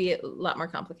it would be a lot more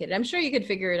complicated. I'm sure you could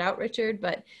figure it out, Richard,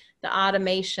 but the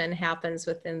automation happens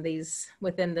within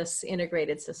this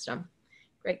integrated system.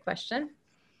 Great question.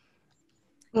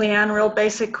 LeAnn, real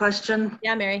basic question.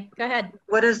 Yeah, Mary, go ahead.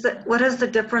 What is the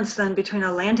difference then between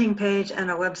a landing page and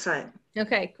a website?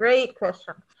 Okay, great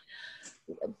question.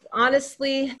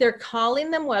 Honestly, they're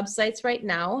calling them websites right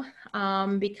now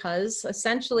because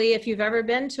essentially, if you've ever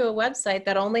been to a website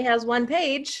that only has one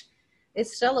page,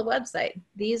 it's still a website.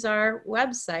 These are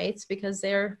websites because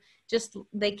they're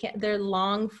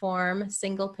long form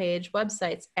single page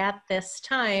websites. At this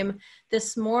time,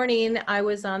 this morning, I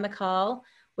was on the call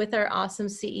with our awesome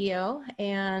CEO,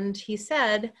 and he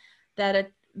said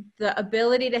that the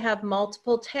ability to have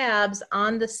multiple tabs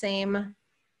on the same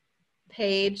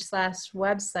page /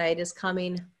 website is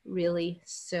coming really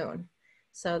soon.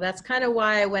 So that's kind of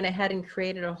why I went ahead and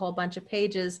created a whole bunch of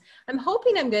pages. I'm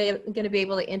hoping I'm going to be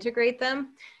able to integrate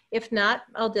them. If not,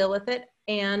 I'll deal with it.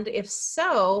 And if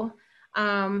so,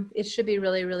 it should be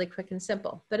really, really quick and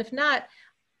simple. But if not,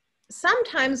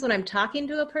 sometimes when I'm talking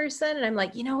to a person and I'm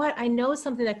like, you know what, I know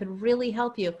something that could really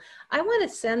help you, I want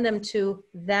to send them to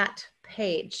that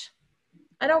page.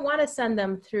 I don't want to send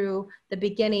them through the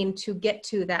beginning to get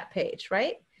to that page,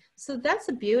 right? So that's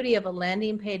the beauty of a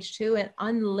landing page too. And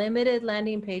unlimited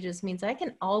landing pages means I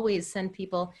can always send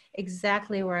people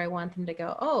exactly where I want them to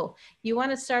go. Oh, you want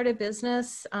to start a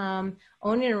business owning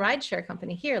a rideshare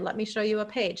company? Here, let me show you a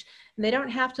page. And they don't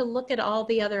have to look at all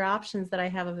the other options that I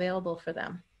have available for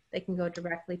them. They can go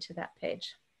directly to that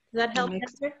page. Does that help,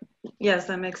 Esther? Yes,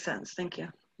 that makes sense. Thank you.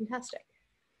 Fantastic.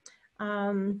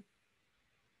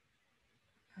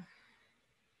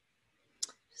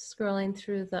 Scrolling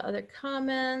through the other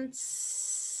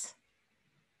comments,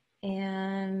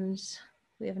 and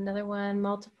we have another one.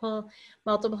 Multiple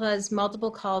has multiple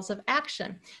calls of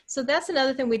action. So that's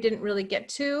another thing we didn't really get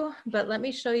to, but let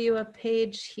me show you a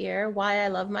page here, why I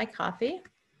love my coffee.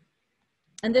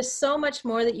 And there's so much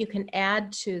more that you can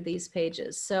add to these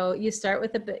pages. So you start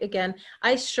with again,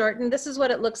 I shortened, this is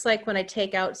what it looks like when I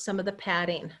take out some of the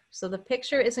padding. So the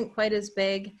picture isn't quite as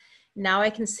big. Now I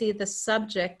can see the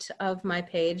subject of my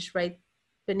page right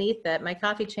beneath it, my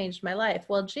coffee changed my life.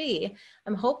 Well, gee,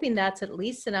 I'm hoping that's at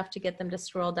least enough to get them to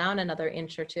scroll down another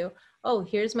inch or two. Oh,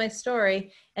 here's my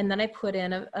story. And then I put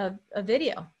in a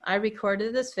video. I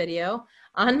recorded this video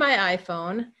on my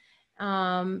iPhone,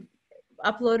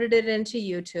 uploaded it into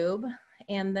YouTube,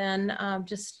 and then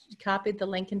just copied the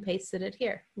link and pasted it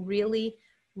here. Really,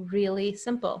 really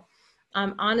simple.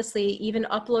 Honestly, even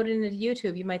uploading it to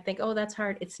YouTube, you might think, oh, that's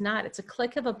hard. It's not. It's a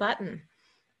click of a button.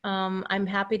 I'm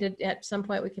happy to, at some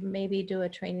point, we can maybe do a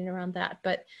training around that.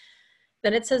 But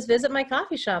then it says, visit my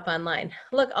coffee shop online.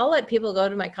 Look, I'll let people go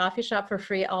to my coffee shop for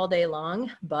free all day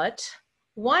long, but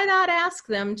why not ask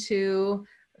them to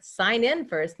sign in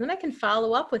first? Then I can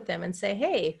follow up with them and say,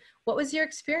 hey, what was your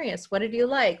experience? What did you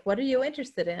like? What are you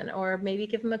interested in? Or maybe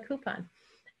give them a coupon.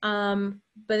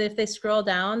 But if they scroll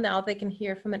down, now they can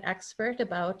hear from an expert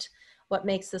about what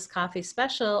makes this coffee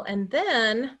special. And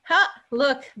then,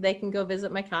 look, they can go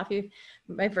visit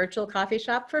my virtual coffee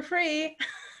shop for free.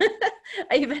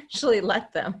 I eventually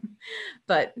let them,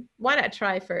 but why not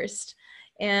try first?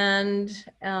 And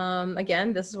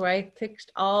again, this is where I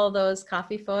picked all those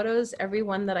coffee photos, every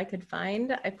one that I could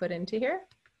find, I put into here.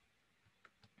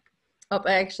 Oh,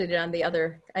 I actually did on the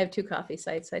other, I have 2 coffee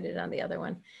sites, I did it on the other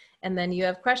one. And then you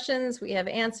have questions, we have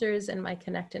answers, and my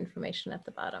connect information at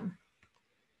the bottom.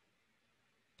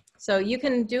 So you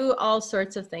can do all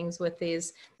sorts of things with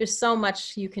these. There's so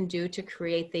much you can do to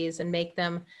create these and make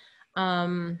them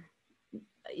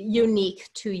unique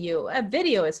to you. A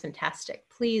video is fantastic.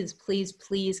 Please, please,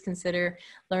 please consider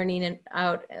learning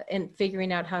and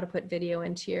figuring out how to put video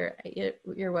into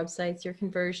your websites. Your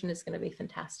conversion is going to be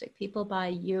fantastic. People buy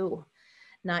you,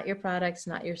 not your products,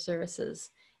 not your services.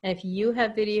 And if you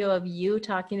have video of you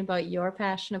talking about your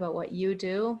passion, about what you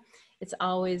do, it's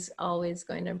always, always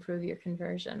going to improve your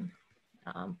conversion.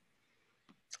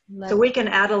 So we can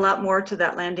add a lot more to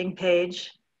that landing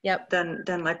page. Yep.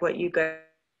 Than like what you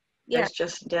guys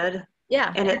just did.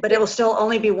 Yeah. But it will still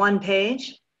only be one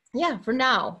page. Yeah, for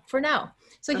now.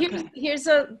 So here's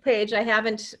a page I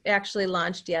haven't actually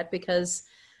launched yet because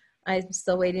I'm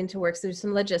still waiting to work through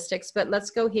some logistics, but let's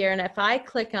go here. And if I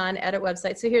click on edit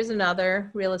website, so here's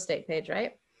another real estate page,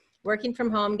 right? Working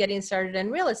from home, getting started in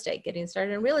real estate,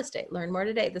 learn more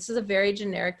today. This is a very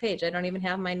generic page. I don't even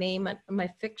have my name, my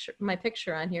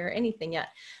picture on here or anything yet.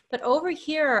 But over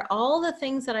here are all the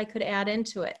things that I could add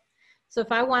into it. So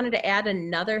if I wanted to add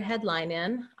another headline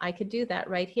in, I could do that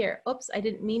right here. Oops, I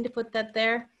didn't mean to put that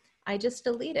there. I just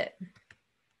delete it.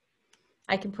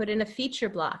 I can put in a feature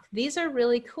block. These are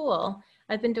really cool.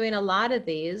 I've been doing a lot of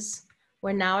these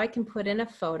where now I can put in a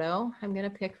photo. I'm going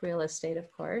to pick real estate,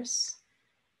 of course.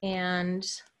 And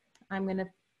I'm going to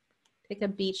pick a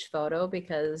beach photo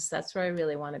because that's where I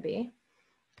really want to be.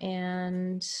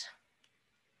 And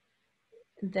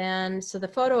then, so the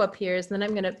photo appears, and then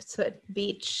I'm going to put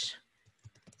beach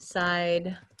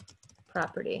side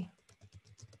property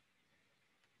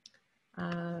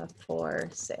for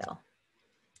sale.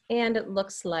 And it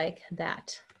looks like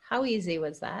that. How easy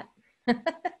was that?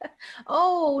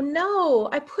 Oh no,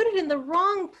 I put it in the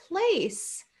wrong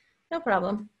place. No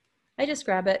problem. I just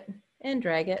grab it and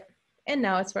drag it, and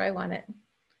now it's where I want it.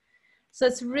 So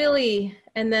it's really,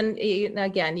 and then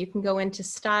again, you can go into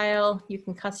style, you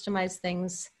can customize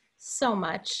things so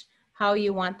much. How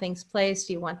you want things placed,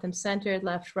 do you want them centered,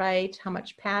 left, right? How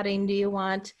much padding do you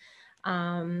want?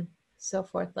 So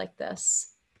forth like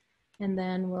this. And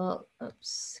then we'll,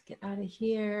 oops, get out of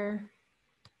here.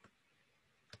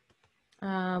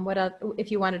 What else?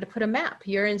 If you wanted to put a map,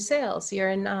 you're in sales,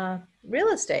 you're in real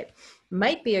estate,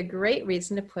 might be a great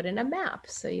reason to put in a map.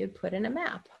 So you'd put in a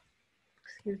map.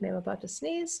 Excuse me, I'm about to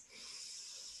sneeze.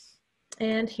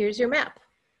 And here's your map.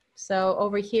 So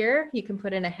over here, you can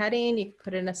put in a heading, you can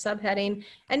put in a subheading,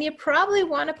 and you probably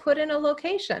want to put in a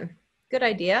location. Good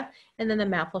idea. And then the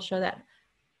map will show that.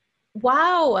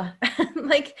 Wow.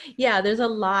 Like, yeah, there's a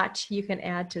lot you can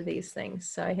add to these things.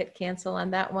 So I hit cancel on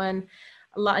that one.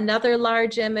 Another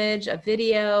large image, a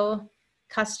video,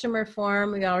 customer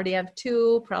form. We already have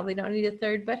 2, probably don't need a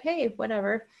 3rd, but hey,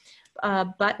 whatever.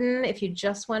 Button, if you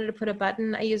just wanted to put a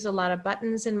button, I use a lot of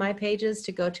buttons in my pages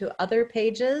to go to other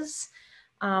pages.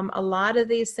 A lot of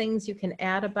these things you can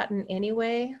add a button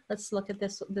anyway. Let's look at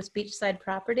this beachside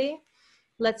property.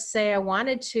 Let's say I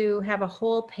wanted to have a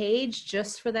whole page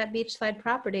just for that beachside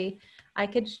property. I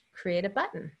could create a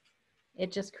button.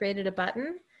 It just created a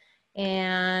button,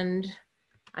 and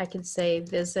I could say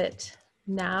visit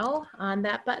now on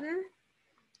that button,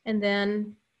 and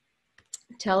then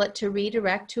tell it to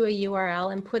redirect to a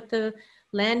URL and put the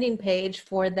landing page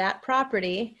for that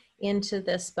property into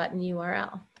this button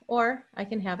URL. Or I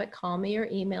can have it call me or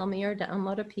email me or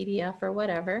download a PDF or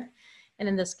whatever. And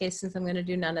in this case, since I'm going to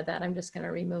do none of that, I'm just going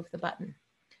to remove the button.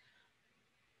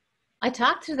 I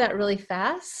talked through that really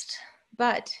fast,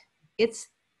 but it's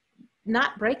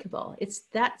not breakable. It's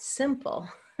that simple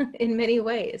in many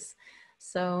ways.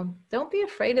 So don't be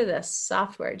afraid of this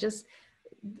software. Just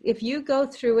if you go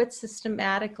through it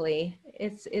systematically,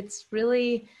 it's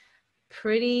really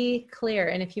pretty clear.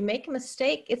 And if you make a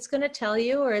mistake, it's going to tell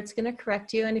you or it's going to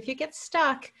correct you. And if you get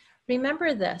stuck,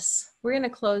 remember this. We're going to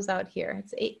close out here.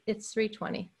 It's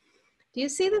 3:20. Do you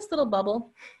see this little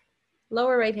bubble?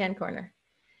 Lower right-hand corner.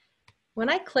 When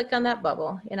I click on that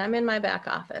bubble and I'm in my back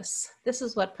office, this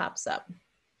is what pops up.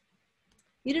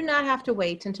 You do not have to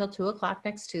wait until 2 o'clock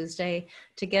next Tuesday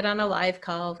to get on a live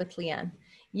call with LeAnn.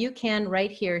 You can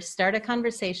right here start a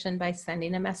conversation by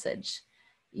sending a message.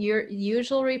 Your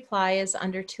usual reply is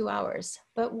under 2 hours,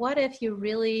 but what if you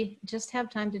really just have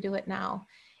time to do it now?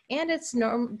 And it's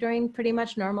during pretty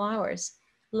much normal hours.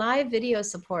 Live video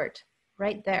support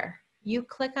right there. You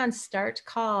click on start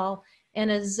call and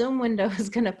a Zoom window is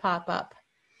going to pop up.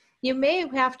 You may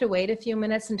have to wait a few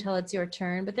minutes until it's your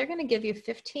turn, but they're going to give you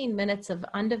 15 minutes of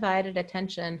undivided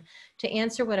attention to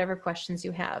answer whatever questions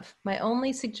you have. My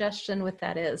only suggestion with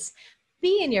that is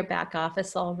be in your back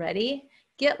office already.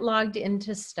 Get logged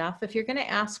into stuff. If you're going to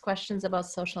ask questions about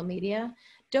social media,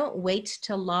 don't wait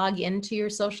to log into your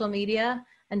social media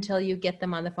until you get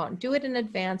them on the phone. Do it in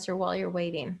advance or while you're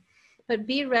waiting. But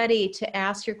be ready to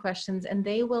ask your questions and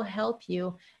they will help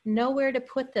you know where to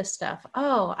put this stuff.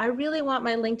 Oh, I really want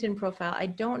my LinkedIn profile. I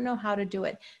don't know how to do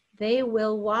it. They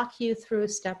will walk you through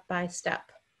step by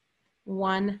step,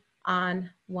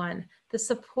 one-on-one. The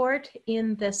support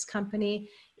in this company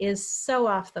is so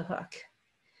off the hook.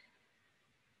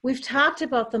 We've talked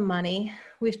about the money.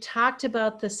 We've talked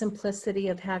about the simplicity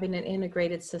of having an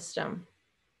integrated system.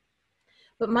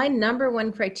 But my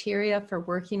 #1 criteria for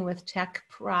working with tech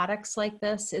products like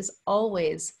this is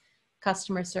always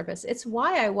customer service. It's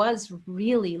why I was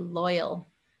really loyal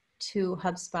to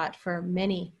HubSpot for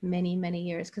many, many, many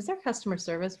years, because their customer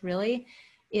service really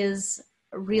is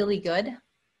really good,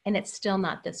 and it's still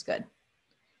not this good.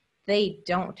 They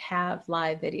don't have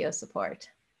live video support.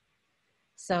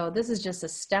 So this is just a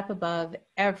step above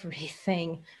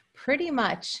everything, pretty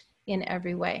much in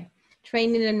every way.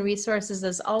 Training and resources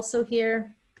is also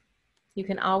here. You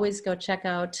can always go check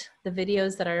out the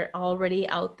videos that are already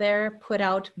out there, put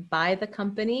out by the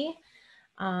company.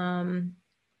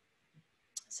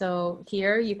 So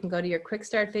here you can go to your quick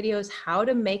start videos, how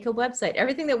to make a website.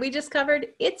 Everything that we just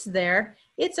covered, it's there.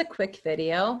 It's a quick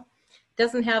video.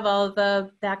 Doesn't have all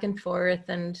the back and forth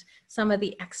and some of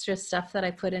the extra stuff that I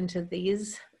put into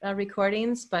these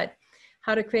recordings, but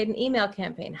how to create an email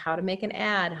campaign, how to make an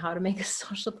ad, how to make a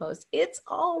social post. It's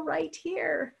all right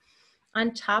here.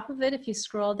 On top of it, if you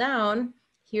scroll down,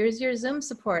 here's your Zoom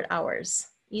support hours,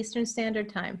 Eastern Standard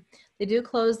Time. They do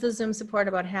close the Zoom support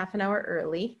about half an hour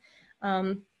early,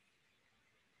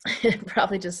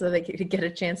 probably just so they could get a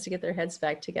chance to get their heads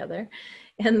back together.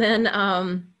 And then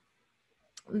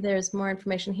there's more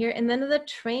information here. And then the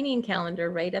training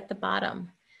calendar right at the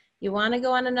bottom. You want to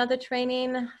go on another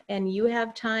training and you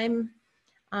have time,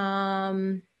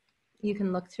 you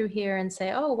can look through here and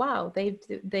say, oh, wow,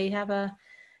 they have a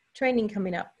training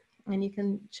coming up, and you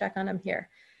can check on them here.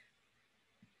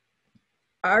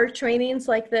 Our trainings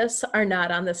like this are not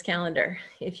on this calendar.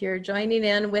 If you're joining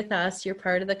in with us, you're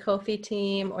part of the Ko-fi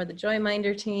team or the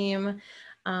Joyminder team.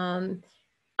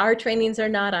 Our trainings are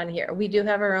not on here. We do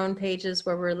have our own pages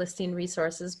where we're listing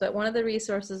resources, but one of the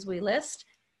resources we list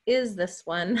is this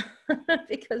one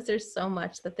because there's so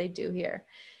much that they do here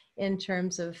in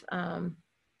terms of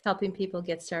helping people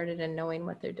get started and knowing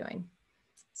what they're doing.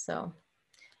 So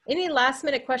any last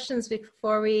minute questions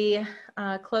before we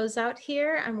close out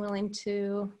here? I'm willing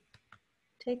to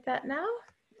take that now,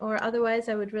 or otherwise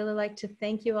I would really like to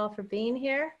thank you all for being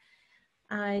here.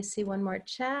 I see one more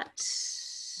chat.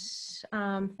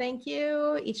 Thank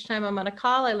you. Each time I'm on a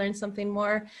call, I learn something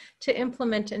more to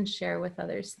implement and share with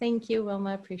others. Thank you,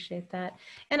 Wilma. Appreciate that.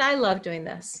 And I love doing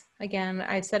this. Again,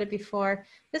 I've said it before.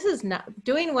 This is not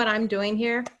doing what I'm doing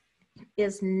here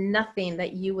is nothing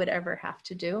that you would ever have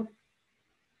to do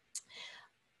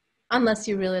unless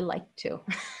you really like to.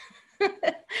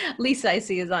 Lisa, I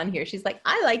see, is on here. She's like,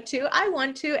 I like to, I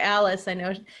want to. Alice, I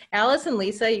know. Alice and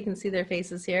Lisa, you can see their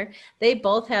faces here. They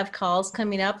both have calls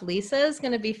coming up. Lisa is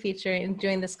going to be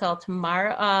doing this call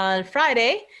tomorrow,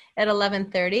 Friday at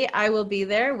 11:30. I will be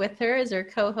there with her as her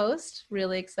co-host.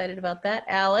 Really excited about that.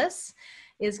 Alice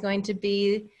is going to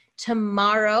be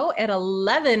tomorrow at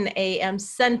 11 a.m.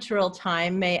 Central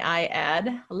Time, may I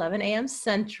add, 11 a.m.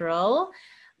 Central.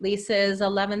 Lisa is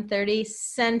 11:30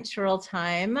 Central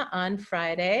Time on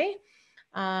Friday.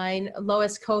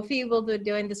 Lois Kofi will be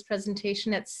doing this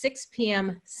presentation at 6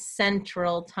 p.m.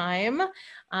 Central Time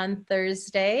on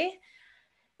Thursday.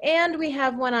 And we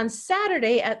have one on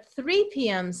Saturday at 3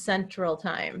 p.m. Central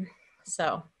Time.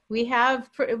 So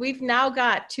we've now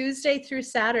got Tuesday through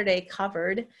Saturday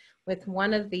covered with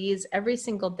one of these every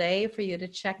single day for you to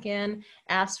check in,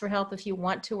 ask for help if you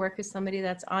want to work with somebody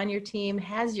that's on your team,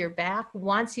 has your back,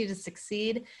 wants you to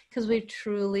succeed, because we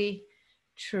truly,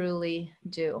 truly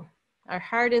do. Our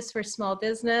heart is for small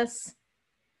business.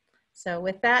 So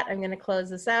with that, I'm going to close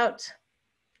this out,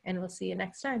 and we'll see you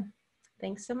next time.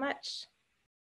 Thanks so much.